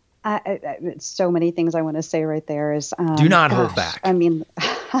 It's so many things I want to say right there is, do not hold back. I mean,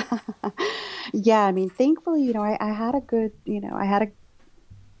 yeah, I mean, thankfully, I had a good, I had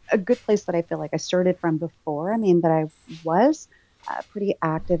a good place that I feel like I started from before. I mean, that I was pretty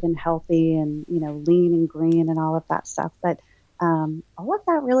active and healthy and, lean and green and all of that stuff. But all of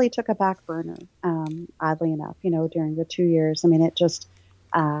that really took a back burner, oddly enough, during the 2 years. I mean, it just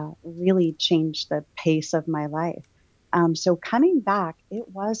really changed the pace of my life. So coming back, it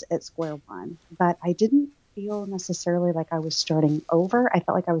was at square one, but I didn't feel necessarily like I was starting over. I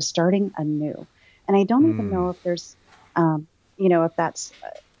felt like I was starting anew. And I don't even know if there's, if that's,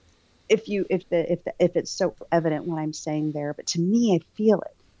 if it's so evident what I'm saying there, but to me, I feel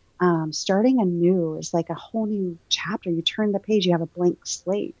it. Starting anew is like a whole new chapter. You turn the page, you have a blank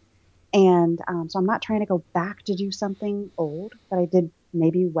slate. And so I'm not trying to go back to do something old that I did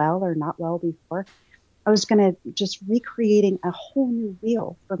maybe well or not well before. I was going to just recreating a whole new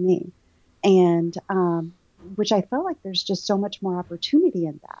wheel for me. And which I felt like there's just so much more opportunity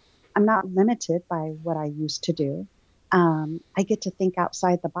in that. I'm not limited by what I used to do. I get to think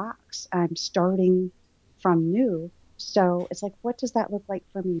outside the box. I'm starting from new. So it's like, what does that look like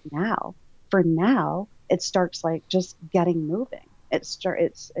for me now? For now, it starts like just getting moving. It's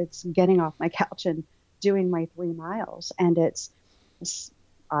getting off my couch and doing my 3 miles. And it's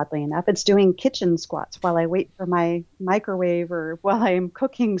oddly enough, it's doing kitchen squats while I wait for my microwave or while I'm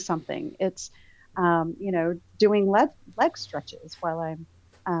cooking something. It's, doing leg stretches while I'm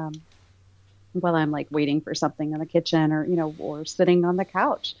like waiting for something in the kitchen or sitting on the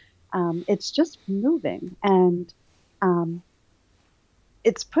couch. It's just moving and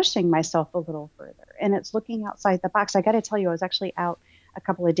it's pushing myself a little further and it's looking outside the box. I got to tell you, I was actually out a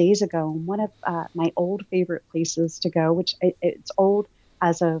couple of days ago in one of my old favorite places to go, which it's old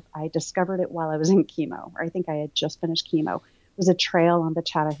as of I discovered it while I was in chemo, or I think I had just finished chemo. It was a trail on the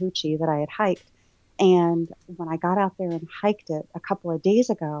Chattahoochee that I had hiked. And when I got out there and hiked it a couple of days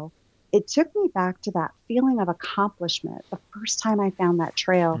ago, it took me back to that feeling of accomplishment. The first time I found that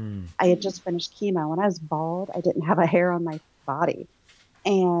trail, I had just finished chemo. When I was bald, I didn't have a hair on my body.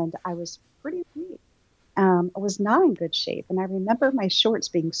 And I was pretty weak. I was not in good shape. And I remember my shorts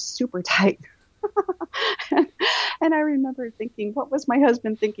being super tight. And I remember thinking, what was my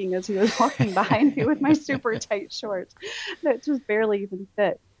husband thinking as he was walking behind me with my super tight shorts that just barely even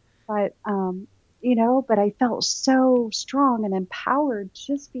fit. But, but I felt so strong and empowered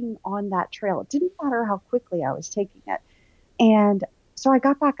just being on that trail. It didn't matter how quickly I was taking it. And so I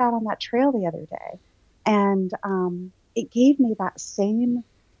got back out on that trail the other day and it gave me that same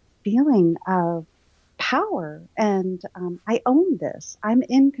feeling of power and I own this. I'm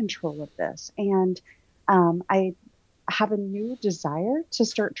in control of this. And I have a new desire to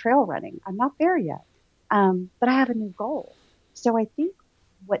start trail running. I'm not there yet, but I have a new goal. So I think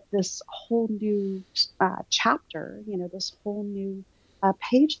what this whole new chapter, this whole new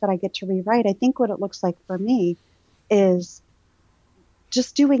page that I get to rewrite, I think what it looks like for me is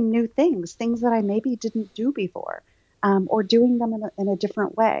just doing new things that I maybe didn't do before. Or doing them in a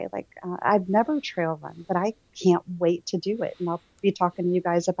different way. Like I've never trail run, but I can't wait to do it. And I'll be talking to you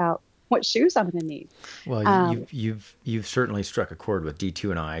guys about what shoes I'm going to need. Well, you've certainly struck a chord with D2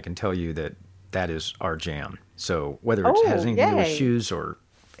 and I can tell you that is our jam. So whether it has anything to do with shoes or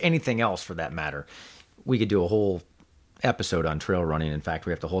anything else for that matter, we could do a whole episode on trail running. In fact,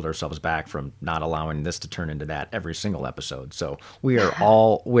 we have to hold ourselves back from not allowing this to turn into that every single episode. So we are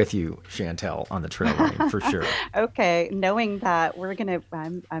all with you, Chantel, on the trail running for sure. Okay. Knowing that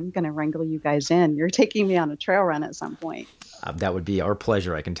I'm going to wrangle you guys in. You're taking me on a trail run at some point. That would be our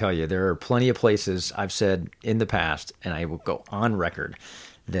pleasure. I can tell you there are plenty of places I've said in the past, and I will go on record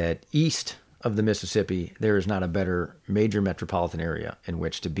that east of the Mississippi, there is not a better major metropolitan area in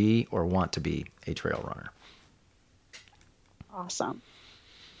which to be or want to be a trail runner. Awesome.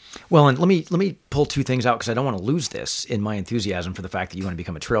 Well, and let me pull two things out because I don't want to lose this in my enthusiasm for the fact that you want to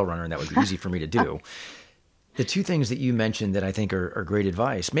become a trail runner, and that would be easy for me to do. The two things that you mentioned that I think are great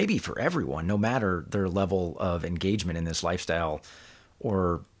advice, maybe for everyone, no matter their level of engagement in this lifestyle,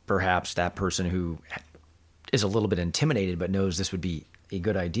 or perhaps that person who is a little bit intimidated but knows this would be a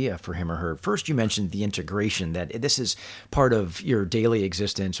good idea for him or her. First, you mentioned the integration, that this is part of your daily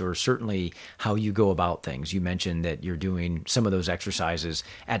existence, or certainly how you go about things. You mentioned that you're doing some of those exercises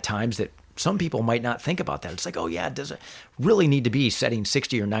at times that some people might not think about that. It's like, oh yeah, does it really need to be setting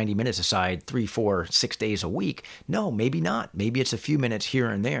 60 or 90 minutes aside 3, 4, 6 days a week? No, maybe not. Maybe it's a few minutes here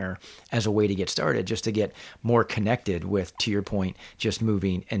and there as a way to get started, just to get more connected with, to your point, just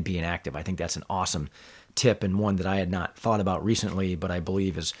moving and being active. I think that's an awesome tip, and one that I had not thought about recently, but I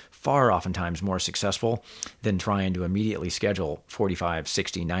believe is far oftentimes more successful than trying to immediately schedule 45,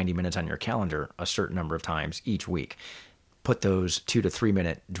 60, 90 minutes on your calendar a certain number of times each week. Put those 2 to 3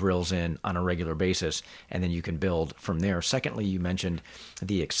 minute drills in on a regular basis, and then you can build from there. Secondly, you mentioned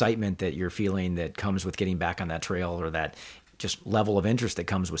the excitement that you're feeling that comes with getting back on that trail, or that just level of interest that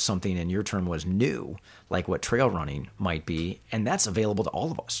comes with something in your term was new, like what trail running might be. And that's available to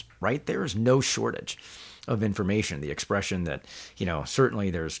all of us, right? There is no shortage of information. The expression that,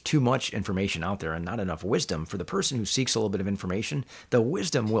 certainly there's too much information out there and not enough wisdom. For the person who seeks a little bit of information, the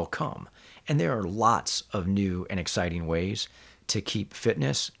wisdom will come. And there are lots of new and exciting ways to keep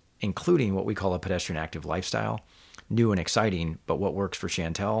fitness, including what we call a pedestrian active lifestyle. New and exciting, but what works for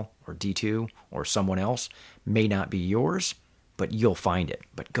Chantel or D2 or someone else may not be yours, but you'll find it.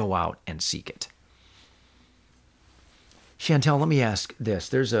 But go out and seek it. Chantel, let me ask this.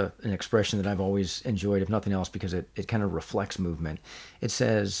 There's an expression that I've always enjoyed, if nothing else, because it kind of reflects movement. It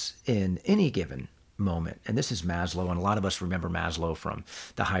says, in any given moment, and this is Maslow, and a lot of us remember Maslow from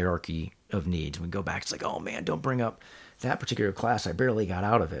the hierarchy of needs. When we go back, it's like, oh man, don't bring up that particular class. I barely got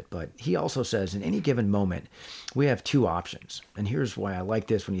out of it. But he also says, in any given moment, we have two options. And here's why I like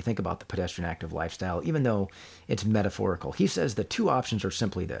this when you think about the pedestrian active lifestyle, even though it's metaphorical. He says the two options are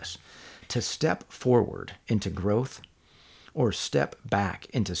simply this: to step forward into growth, or step back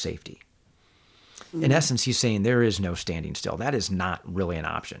into safety. In essence, he's saying there is no standing still. That is not really an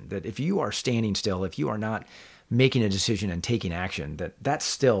option. That if you are standing still, if you are not making a decision and taking action, that's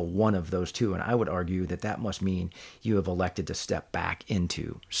still one of those two. And I would argue that must mean you have elected to step back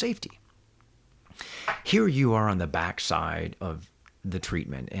into safety. Here you are on the backside of the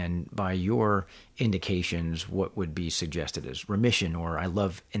treatment, and by your indications, what would be suggested as remission, or I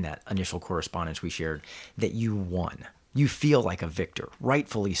love in that initial correspondence we shared that you won. You feel like a victor,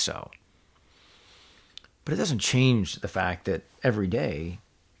 rightfully so. But it doesn't change the fact that every day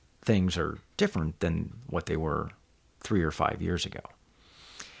things are different than what they were 3 or 5 years ago.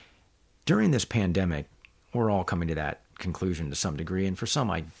 During this pandemic, we're all coming to that conclusion to some degree, and for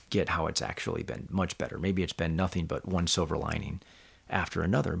some, I get how it's actually been much better. Maybe it's been nothing but one silver lining after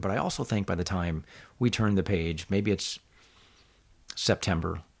another, but I also think by the time we turn the page, maybe it's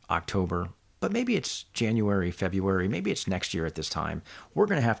September, October, but maybe it's January, February, maybe it's next year at this time, we're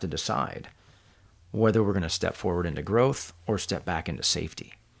going to have to decide whether we're going to step forward into growth or step back into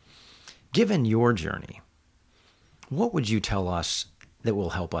safety. Given your journey, what would you tell us that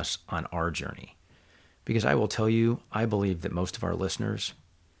will help us on our journey? Because I will tell you, I believe that most of our listeners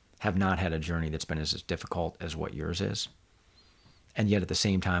have not had a journey that's been as difficult as what yours is. And yet at the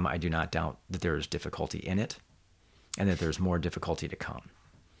same time, I do not doubt that there is difficulty in it and that there's more difficulty to come.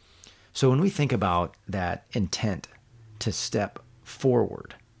 So when we think about that intent to step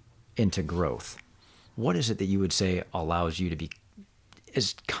forward into growth, what is it that you would say allows you to be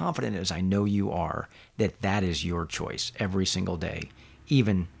as confident as I know you are that that is your choice every single day,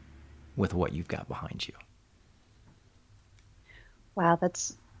 even with what you've got behind you? Wow,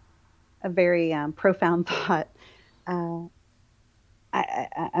 that's a very profound thought. I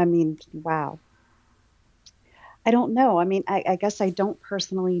mean, wow. I don't know. I mean, I guess I don't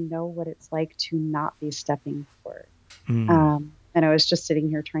personally know what it's like to not be stepping forward. And I was just sitting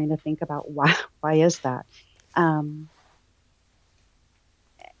here trying to think about why is that? And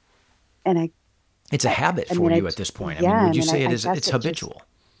it's a habit for you at this point. Yeah, I mean, would you I mean, say I it's guess habitual?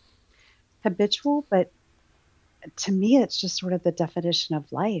 Habitual, but to me, it's just sort of the definition of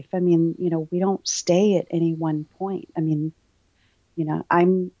life. I mean, we don't stay at any one point. I mean,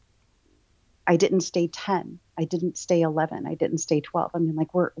 I didn't stay 10. I didn't stay 11. I didn't stay 12. I mean,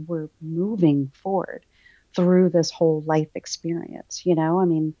 like we're moving forward through this whole life experience, I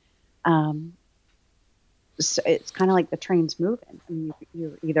mean, so it's kind of like the train's moving. I mean,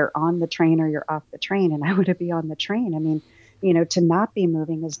 you're either on the train or you're off the train, and I want to be on the train. I mean, to not be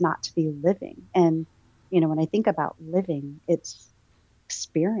moving is not to be living. And, when I think about living, it's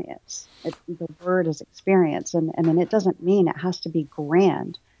experience. The word is experience. And I mean, it doesn't mean it has to be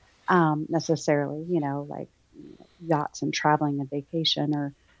grand necessarily, like yachts and traveling and vacation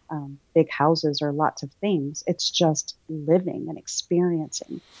or big houses or lots of things. It's just living and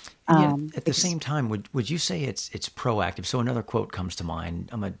experiencing. At the same time, would you say it's proactive? So another quote comes to mind.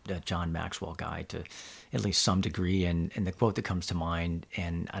 I'm a John Maxwell guy to at least some degree, and the quote that comes to mind,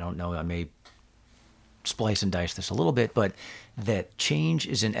 and I don't know, I may splice and dice this a little bit, but that change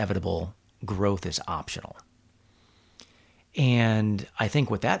is inevitable, growth is optional. And I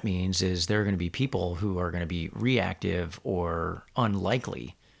think what that means is there are going to be people who are going to be reactive or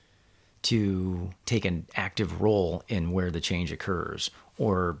unlikely to take an active role in where the change occurs,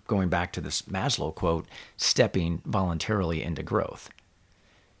 or going back to this Maslow quote, stepping voluntarily into growth.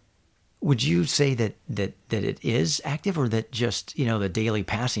 Would you say that it is active, or that just, the daily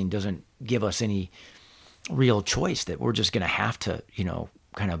passing doesn't give us any real choice, that we're just going to have to,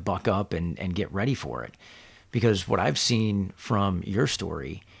 kind of buck up and get ready for it? Because what I've seen from your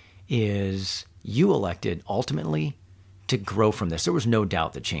story is you elected ultimately to grow from this. There was no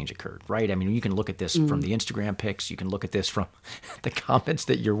doubt that change occurred, right? I mean, you can look at this from the Instagram pics. You can look at this from the comments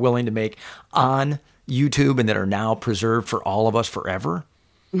that you're willing to make on YouTube and that are now preserved for all of us forever.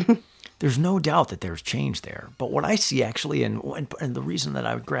 There's no doubt that there's change there. But what I see actually, and the reason that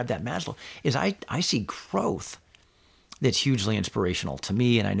I would grab that Maslow, is I see growth that's hugely inspirational to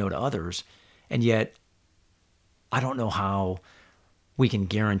me, and I know to others. And yet, I don't know how we can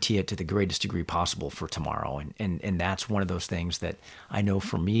guarantee it to the greatest degree possible for tomorrow. And that's one of those things that I know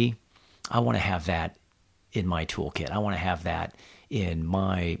for me, I want to have that in my toolkit. I want to have that in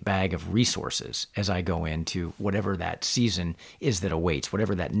my bag of resources as I go into whatever that season is that awaits,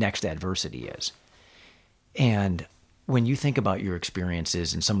 whatever that next adversity is. And when you think about your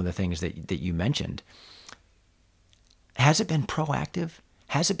experiences and some of the things that you mentioned, has it been proactive?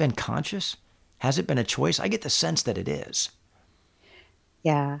 Has it been conscious? Has it been a choice? I get the sense that it is.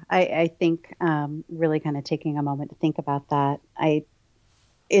 Yeah, I think really kind of taking a moment to think about that, it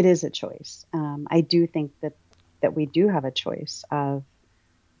is a choice. I do think that we do have a choice of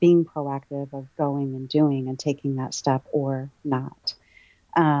being proactive, of going and doing and taking that step or not.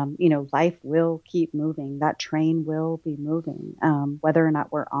 Life will keep moving. That train will be moving. Whether or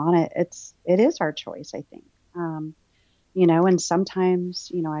not we're on it, it is our choice, I think. And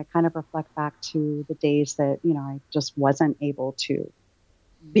sometimes, I kind of reflect back to the days that, I just wasn't able to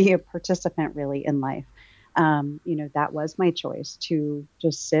be a participant really in life. That was my choice, to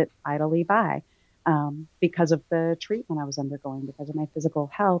just sit idly by because of the treatment I was undergoing, because of my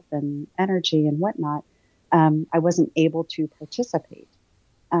physical health and energy and whatnot. I wasn't able to participate.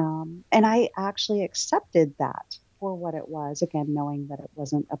 And I actually accepted that for what it was, again, knowing that it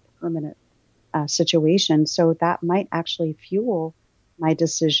wasn't a permanent situation. So that might actually fuel my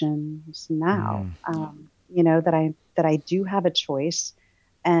decisions now, that I do have a choice.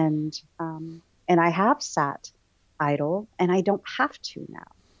 And I have sat idle, and I don't have to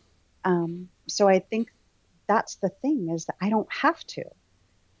now. So I think that's the thing, is that I don't have to.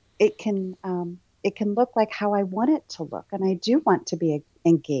 It can look like how I want it to look, and I do want to be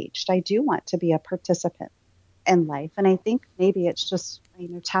engaged. I do want to be a participant in life, and I think maybe it's just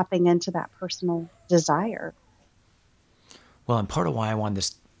tapping into that personal desire. Well, and part of why I want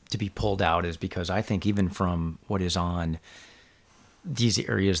this to be pulled out is because I think even from what is on these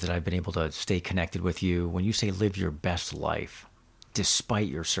areas that I've been able to stay connected with you, when you say live your best life despite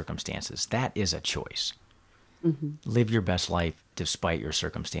your circumstances, that is a choice. Mm-hmm. Live your best life despite your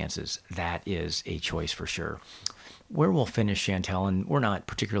circumstances. That is a choice for sure. Where we'll finish, Chantel, and we're not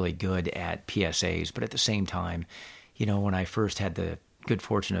particularly good at PSAs, but at the same time, when I first had the good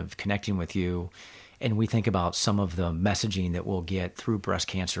fortune of connecting with you, and we think about some of the messaging that we'll get through breast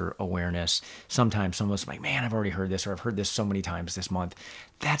cancer awareness, sometimes some of us are like, man, I've already heard this, or I've heard this so many times this month.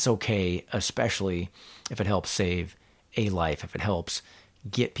 That's okay, especially if it helps save a life, if it helps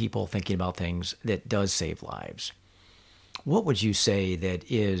get people thinking about things that does save lives. What would you say that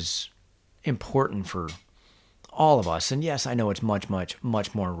is important for all of us? And yes, I know it's much, much,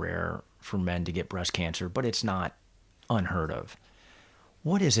 much more rare for men to get breast cancer, but it's not unheard of.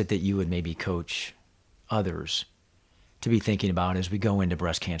 What is it that you would maybe coach others to be thinking about as we go into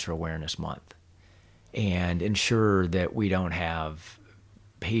Breast Cancer Awareness Month and ensure that we don't have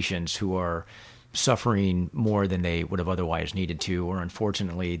patients who are suffering more than they would have otherwise needed to, or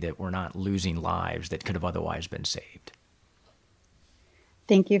unfortunately that we're not losing lives that could have otherwise been saved?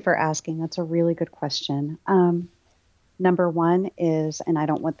 Thank you for asking. That's a really good question. Number one is, and I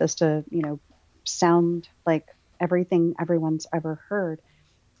don't want this to, sound like everything everyone's ever heard,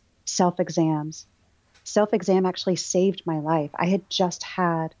 self-exams. self-exam actually saved my life. I had just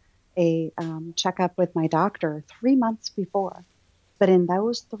had a checkup with my doctor 3 months before. But in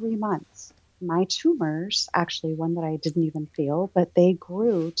those 3 months, my tumors, actually one that I didn't even feel, but they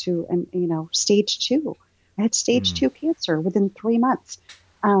grew to, stage 2. I had stage 2 cancer within 3 months.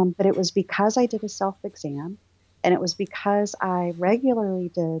 But it was because I did a self-exam, and it was because I regularly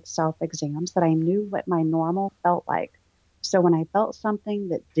did self-exams that I knew what my normal felt like. So when I felt something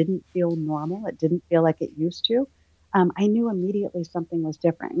that didn't feel normal, it didn't feel like it used to, I knew immediately something was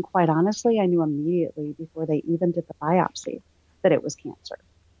different. And quite honestly, I knew immediately before they even did the biopsy that it was cancer,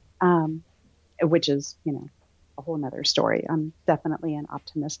 which is, a whole nother story. I'm definitely an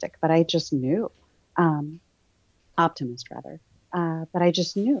optimistic, but I just knew, optimist rather. But I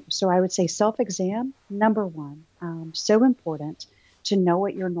just knew. So I would say self-exam, number one, so important to know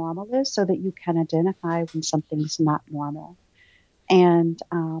what your normal is so that you can identify when something's not normal. And,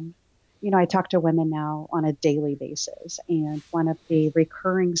 I talk to women now on a daily basis. And one of the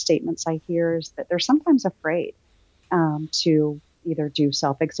recurring statements I hear is that they're sometimes afraid to either do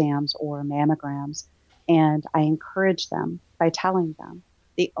self-exams or mammograms. And I encourage them by telling them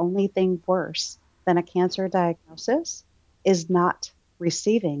the only thing worse than a cancer diagnosis is not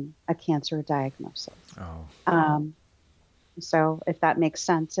receiving a cancer diagnosis. So if that makes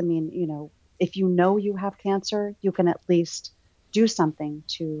sense, I mean, if you know you have cancer, you can at least do something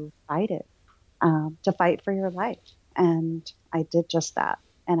to fight it, to fight for your life. And I did just that,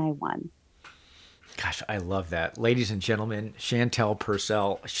 and I won. Gosh, I love that. Ladies and gentlemen, Chantel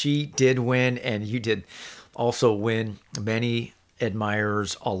Purcell, she did win, and you did also win. Many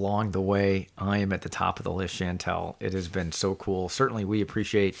admirers along the way. I am at the top of the list, Chantel. It has been so cool. Certainly, we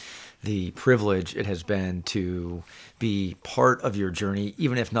appreciate the privilege it has been to be part of your journey,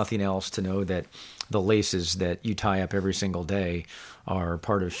 even if nothing else, to know that the laces that you tie up every single day are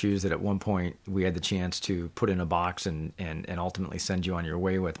part of shoes that at one point we had the chance to put in a box and ultimately send you on your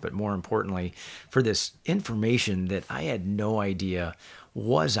way with. But more importantly, for this information that I had no idea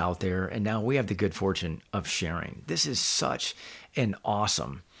was out there, and now we have the good fortune of sharing. This is such an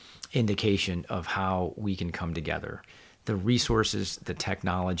awesome indication of how we can come together. The resources, the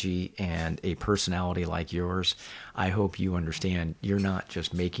technology, and a personality like yours, I hope you understand you're not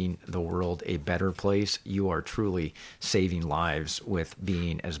just making the world a better place. You are truly saving lives with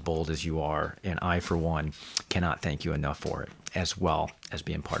being as bold as you are. And I, for one, cannot thank you enough for it, as well as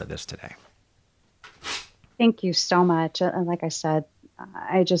being part of this today. Thank you so much. And like I said,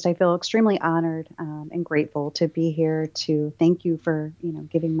 I feel extremely honored and grateful to be here to thank you for,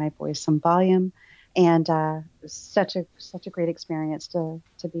 giving my voice some volume. And such a great experience to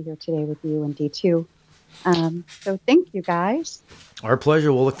be here today with you and D2. So thank you, guys. Our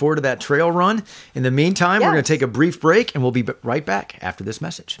pleasure. We'll look forward to that trail run. In the meantime, We're going to take a brief break, and we'll be right back after this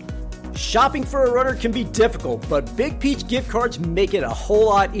message. Shopping for a runner can be difficult, but Big Peach gift cards make it a whole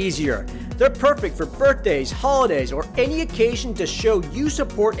lot easier. They're perfect for birthdays, holidays, or any occasion to show you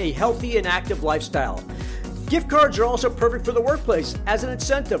support a healthy and active lifestyle. Gift cards are also perfect for the workplace as an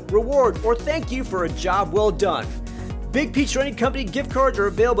incentive, reward, or thank you for a job well done. Big Peach Running Company gift cards are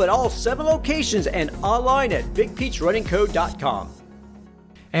available at all 7 locations and online at bigpeachrunningco.com.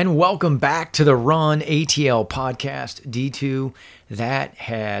 And welcome back to the RUNATL Podcast. D2, that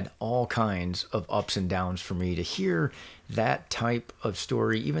had all kinds of ups and downs for me. To hear that type of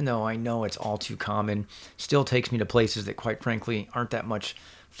story, even though I know it's all too common, still takes me to places that, quite frankly, aren't that much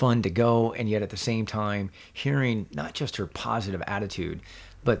fun to go. And yet at the same time, hearing not just her positive attitude,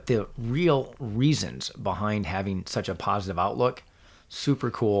 but the real reasons behind having such a positive outlook,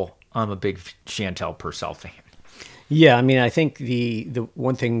 super cool. I'm a big Chantel Purcell fan. Yeah, I mean, I think the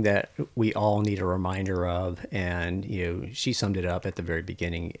one thing that we all need a reminder of, and she summed it up at the very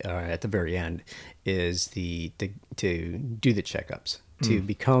beginning, at the very end, is to do the checkups, to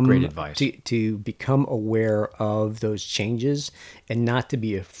become great advice, to become aware of those changes, and not to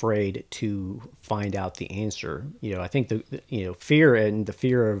be afraid to find out the answer. I think the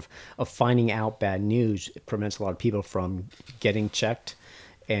fear of finding out bad news prevents a lot of people from getting checked,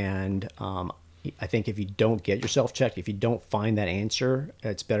 and I think if you don't get yourself checked, if you don't find that answer,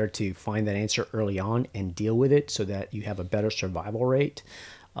 it's better to find that answer early on and deal with it so that you have a better survival rate.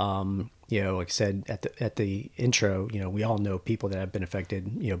 Like I said at the intro, we all know people that have been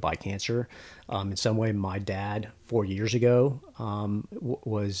affected, by cancer. In some way, my dad 4 years ago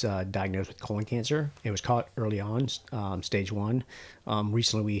was diagnosed with colon cancer. It was caught early on, stage 1.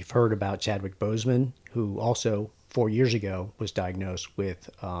 Recently, we've heard about Chadwick Boseman, who also 4 years ago was diagnosed with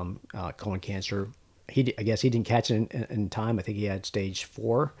colon cancer. I guess he didn't catch it in time. I think he had stage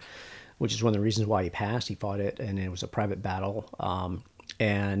 4, which is one of the reasons why he passed. He fought it, and it was a private battle.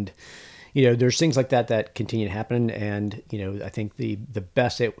 And there's things like that continue to happen. And, I think the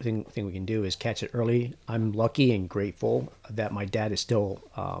best thing we can do is catch it early. I'm lucky and grateful that my dad is still,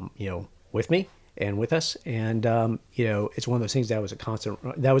 with me and with us. And, it's one of those things that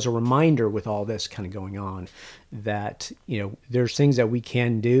was a reminder with all this kind of going on that, there's things that we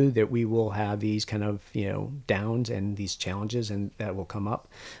can do, that we will have these kind of, downs and these challenges and that will come up,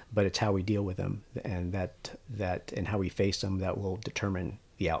 but it's how we deal with them and and how we face them that will determine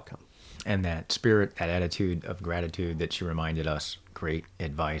the outcome. And that spirit, that attitude of gratitude that you reminded us, great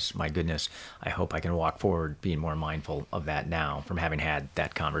advice. My goodness, I hope I can walk forward being more mindful of that now from having had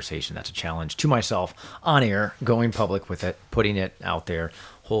that conversation. That's a challenge to myself on air, going public with it, putting it out there.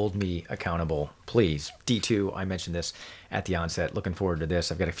 Hold me accountable, please. D2, I mentioned this at the onset. Looking forward to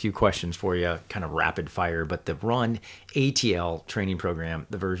this. I've got a few questions for you, kind of rapid fire, but the Run ATL training program,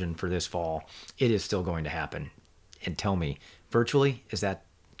 the version for this fall, it is still going to happen. And tell me, virtually, is that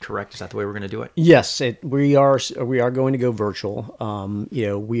correct? Is that the way we're going to do it? Yes, we are going to go virtual.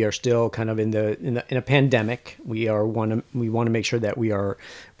 We are still kind of in a pandemic. We want to make sure that we are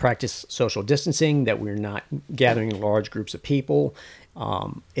practice social distancing, that we're not gathering large groups of people.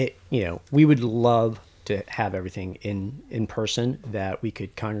 We would love to have everything in person, that we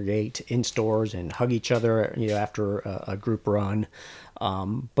could congregate in stores and hug each other, after a group run.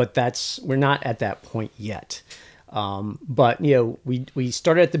 But we're not at that point yet. But we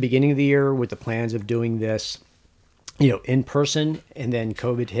started at the beginning of the year with the plans of doing this, in person, and then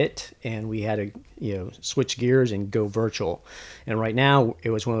COVID hit and we had to, switch gears and go virtual. And right now it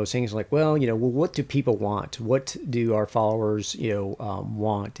was one of those things like, well, what do people want? What do our followers,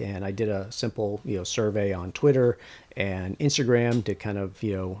 want? And I did a simple, survey on Twitter and Instagram to kind of,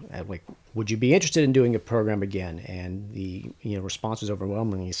 like, would you be interested in doing a program again? And the response was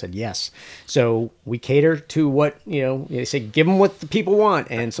overwhelming. He said yes. So we cater to what they say, give them what the people want,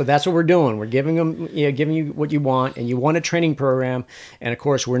 and so that's what we're doing. We're giving them, giving you what you want, and you want a training program. And of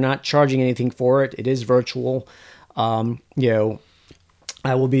course, we're not charging anything for it. It is virtual.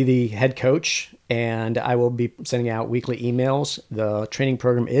 I will be the head coach, and I will be sending out weekly emails. The training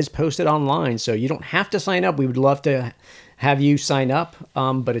program is posted online, so you don't have to sign up. We would love to have you sign up,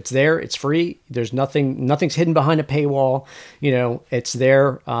 but it's there. It's free. There's nothing's hidden behind a paywall. It's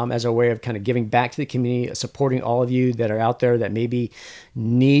there as a way of kind of giving back to the community, supporting all of you that are out there that maybe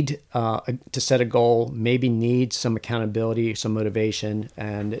need to set a goal, maybe need some accountability, some motivation.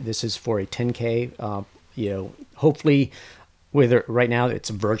 And this is for a 10K, hopefully. Whether right now it's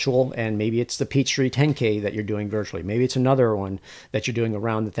virtual, and maybe it's the Peachtree 10K that you're doing virtually. Maybe it's another one that you're doing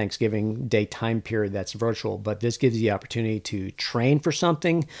around the Thanksgiving Day time period that's virtual. But this gives you the opportunity to train for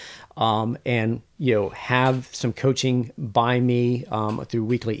something, and have some coaching by me through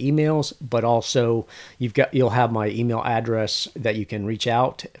weekly emails. But also you'll have my email address that you can reach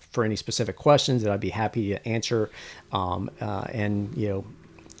out for any specific questions that I'd be happy to answer, and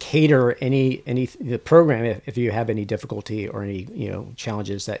cater the program if you have any difficulty or any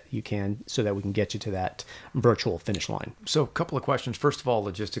challenges that you can, so that we can get you to that virtual finish line. So a couple of questions. First of all,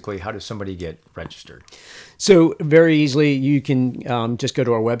 logistically, how does somebody get registered? So very easily, you can just go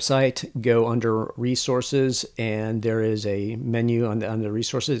to our website, go under resources, and there is a menu on the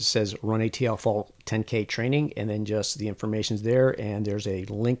resources. It says RUNATL Fall 10K Training, and then just the information's there, and there's a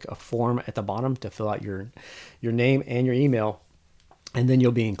link, a form at the bottom to fill out your name and your email. And then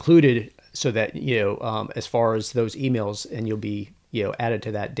you'll be included, so that, as far as those emails, and you'll be, added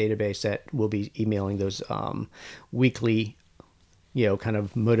to that database that will be emailing those weekly, kind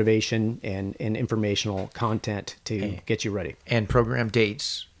of motivation and informational content to get you ready. And program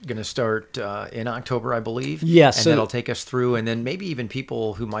dates going to start in October, I believe. Yes. And that'll take us through. And then maybe even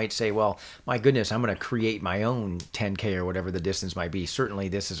people who might say, well, my goodness, I'm going to create my own 10K or whatever the distance might be. Certainly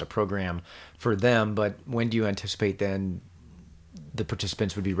this is a program for them. But when do you anticipate then the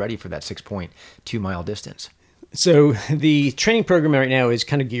participants would be ready for that 6.2 mile distance? So the training program right now is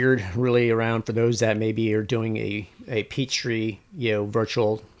kind of geared really around for those that maybe are doing a Peachtree,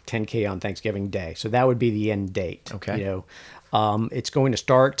 virtual 10K on Thanksgiving Day. So that would be the end date. Okay. It's going to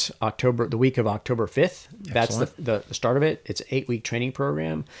start the week of October 5th. Excellent. That's the start of it. It's an 8-week training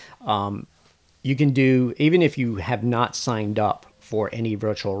program. You can do, even if you have not signed up for any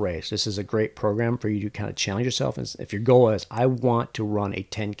virtual race, this is a great program for you to kind of challenge yourself. And if your goal is, I want to run a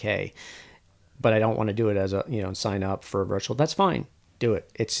 10K, but I don't want to do it as sign up for a virtual, that's fine. Do it.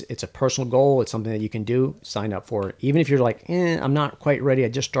 It's a personal goal. It's something that you can do. Sign up for it. Even if you're like, I'm not quite ready. I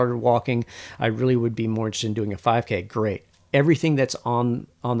just started walking. I really would be more interested in doing a 5K. Great. Everything that's on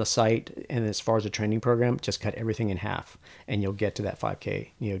the site, and as far as the training program, just cut everything in half, and you'll get to that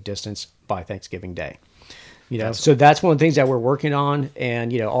 5K distance by Thanksgiving Day. So that's one of the things that we're working on.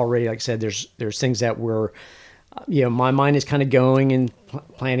 And, already, like I said, there's things that we're, my mind is kind of going and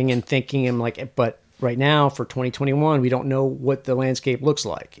planning and thinking. And but right now for 2021, we don't know what the landscape looks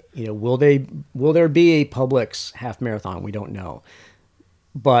like. Will there be a Publix half marathon? We don't know.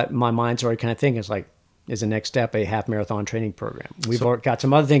 But my mind's already kind of thinking, is the next step a half marathon training program? We've already got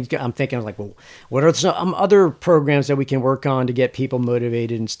some other things. I'm thinking well, what are some other programs that we can work on to get people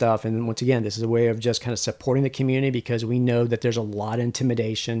motivated and stuff? And once again, this is a way of just kind of supporting the community, because we know that there's a lot of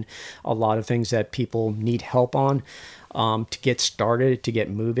intimidation, a lot of things that people need help on to get started, to get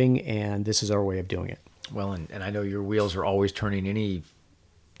moving. And this is our way of doing it. Well, and I know your wheels are always turning. Any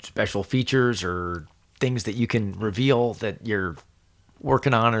special features or things that you can reveal that you're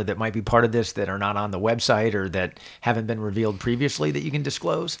working on or that might be part of this that are not on the website or that haven't been revealed previously that you can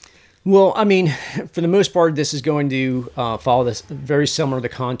disclose? Well, I mean, for the most part, this is going to follow this very similar to the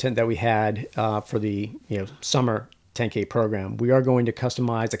content that we had for the summer 10K program. We are going to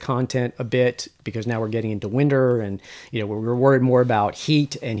customize the content a bit because now we're getting into winter and we're worried more about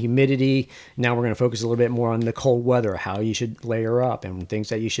heat and humidity. Now we're going to focus a little bit more on the cold weather, how you should layer up and things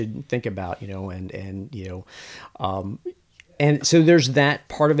that you should think about, and so there's that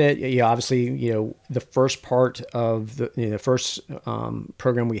part of it. Obviously, the first part of the first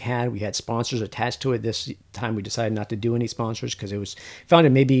program we had sponsors attached to it. This time we decided not to do any sponsors because found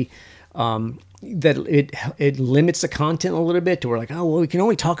it maybe that it limits the content a little bit to where we can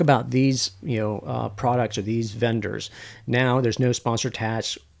only talk about these products or these vendors. Now there's no sponsor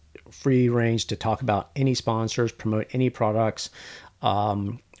attached, free range to talk about any sponsors, promote any products.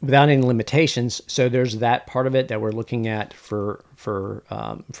 Without any limitations. So there's that part of it that we're looking at for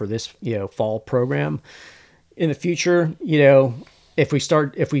this fall program. In the future,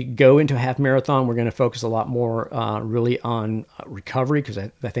 if we go into a half marathon, we're going to focus a lot more really on recovery, because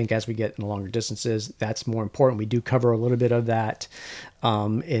I think as we get in longer distances, that's more important. We do cover a little bit of that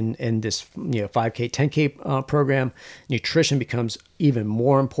in this 5K, 10K program. Nutrition becomes even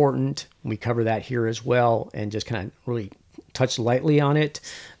more important. We cover that here as well, and just kind of really touch lightly on it,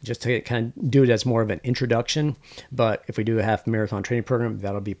 just to kind of do it as more of an introduction. But if we do a half marathon training program,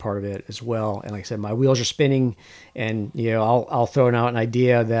 that'll be part of it as well. And like I said, my wheels are spinning, and I'll throw out an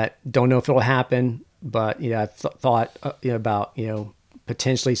idea that don't know if it'll happen, but I've thought about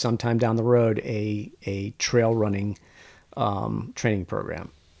potentially sometime down the road a trail running training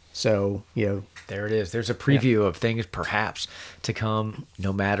program. So there it is. There's a preview of things perhaps to come,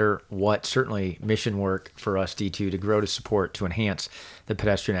 no matter what. Certainly mission work for us, D2, to grow, to support, to enhance the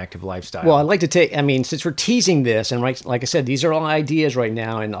pedestrian active lifestyle. Well, I'd like to since we're teasing this, and like I said, these are all ideas right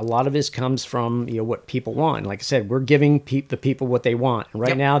now, and a lot of this comes from what people want. And like I said, we're giving the people what they want. And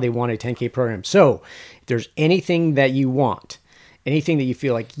right now they want a 10K program. So if there's anything that you want, anything that you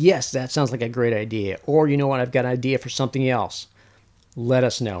feel like, yes, that sounds like a great idea, or I've got an idea for something else, let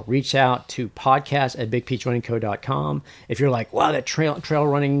us know. Reach out to podcast@bigpeachrunningco.com. If you're like, wow, that trail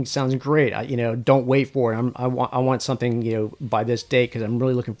running sounds great, don't wait for it. I want something, by this date, because I'm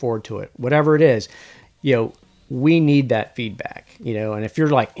really looking forward to it. Whatever it is, we need that feedback, and if you're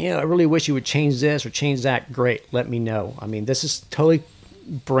like, I really wish you would change this or change that, great. Let me know. I mean, this is totally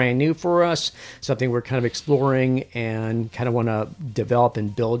brand new for us, something we're kind of exploring and kind of want to develop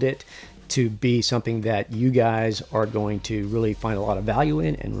and build it to be something that you guys are going to really find a lot of value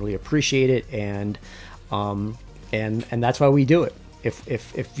in and really appreciate it, and that's why we do it.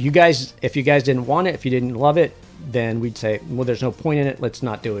 If you guys didn't want it, if you didn't love it, then we'd say, well, there's no point in it. Let's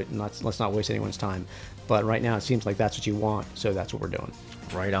not do it, and let's not waste anyone's time. But right now, it seems like that's what you want, so that's what we're doing.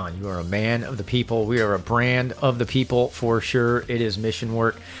 Right on. You are a man of the people. We are a brand of the people for sure. It is mission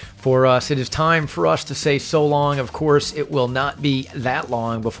work for us. It is time for us to say so long. Of course, it will not be that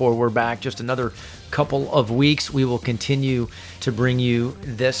long before we're back. Just another couple of weeks. We will continue to bring you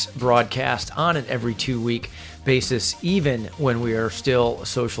this broadcast on an every 2-week basis, even when we are still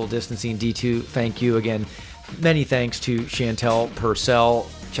social distancing. D2, thank you again. Many thanks to Chantel Purcell.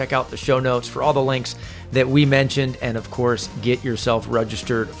 Check out the show notes for all the links that we mentioned, and of course, get yourself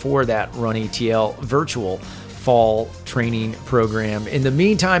registered for that RUNATL virtual fall training program. In the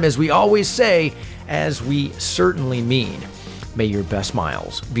meantime, as we always say, as we certainly mean, may your best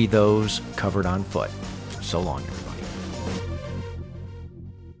miles be those covered on foot. So long, everybody.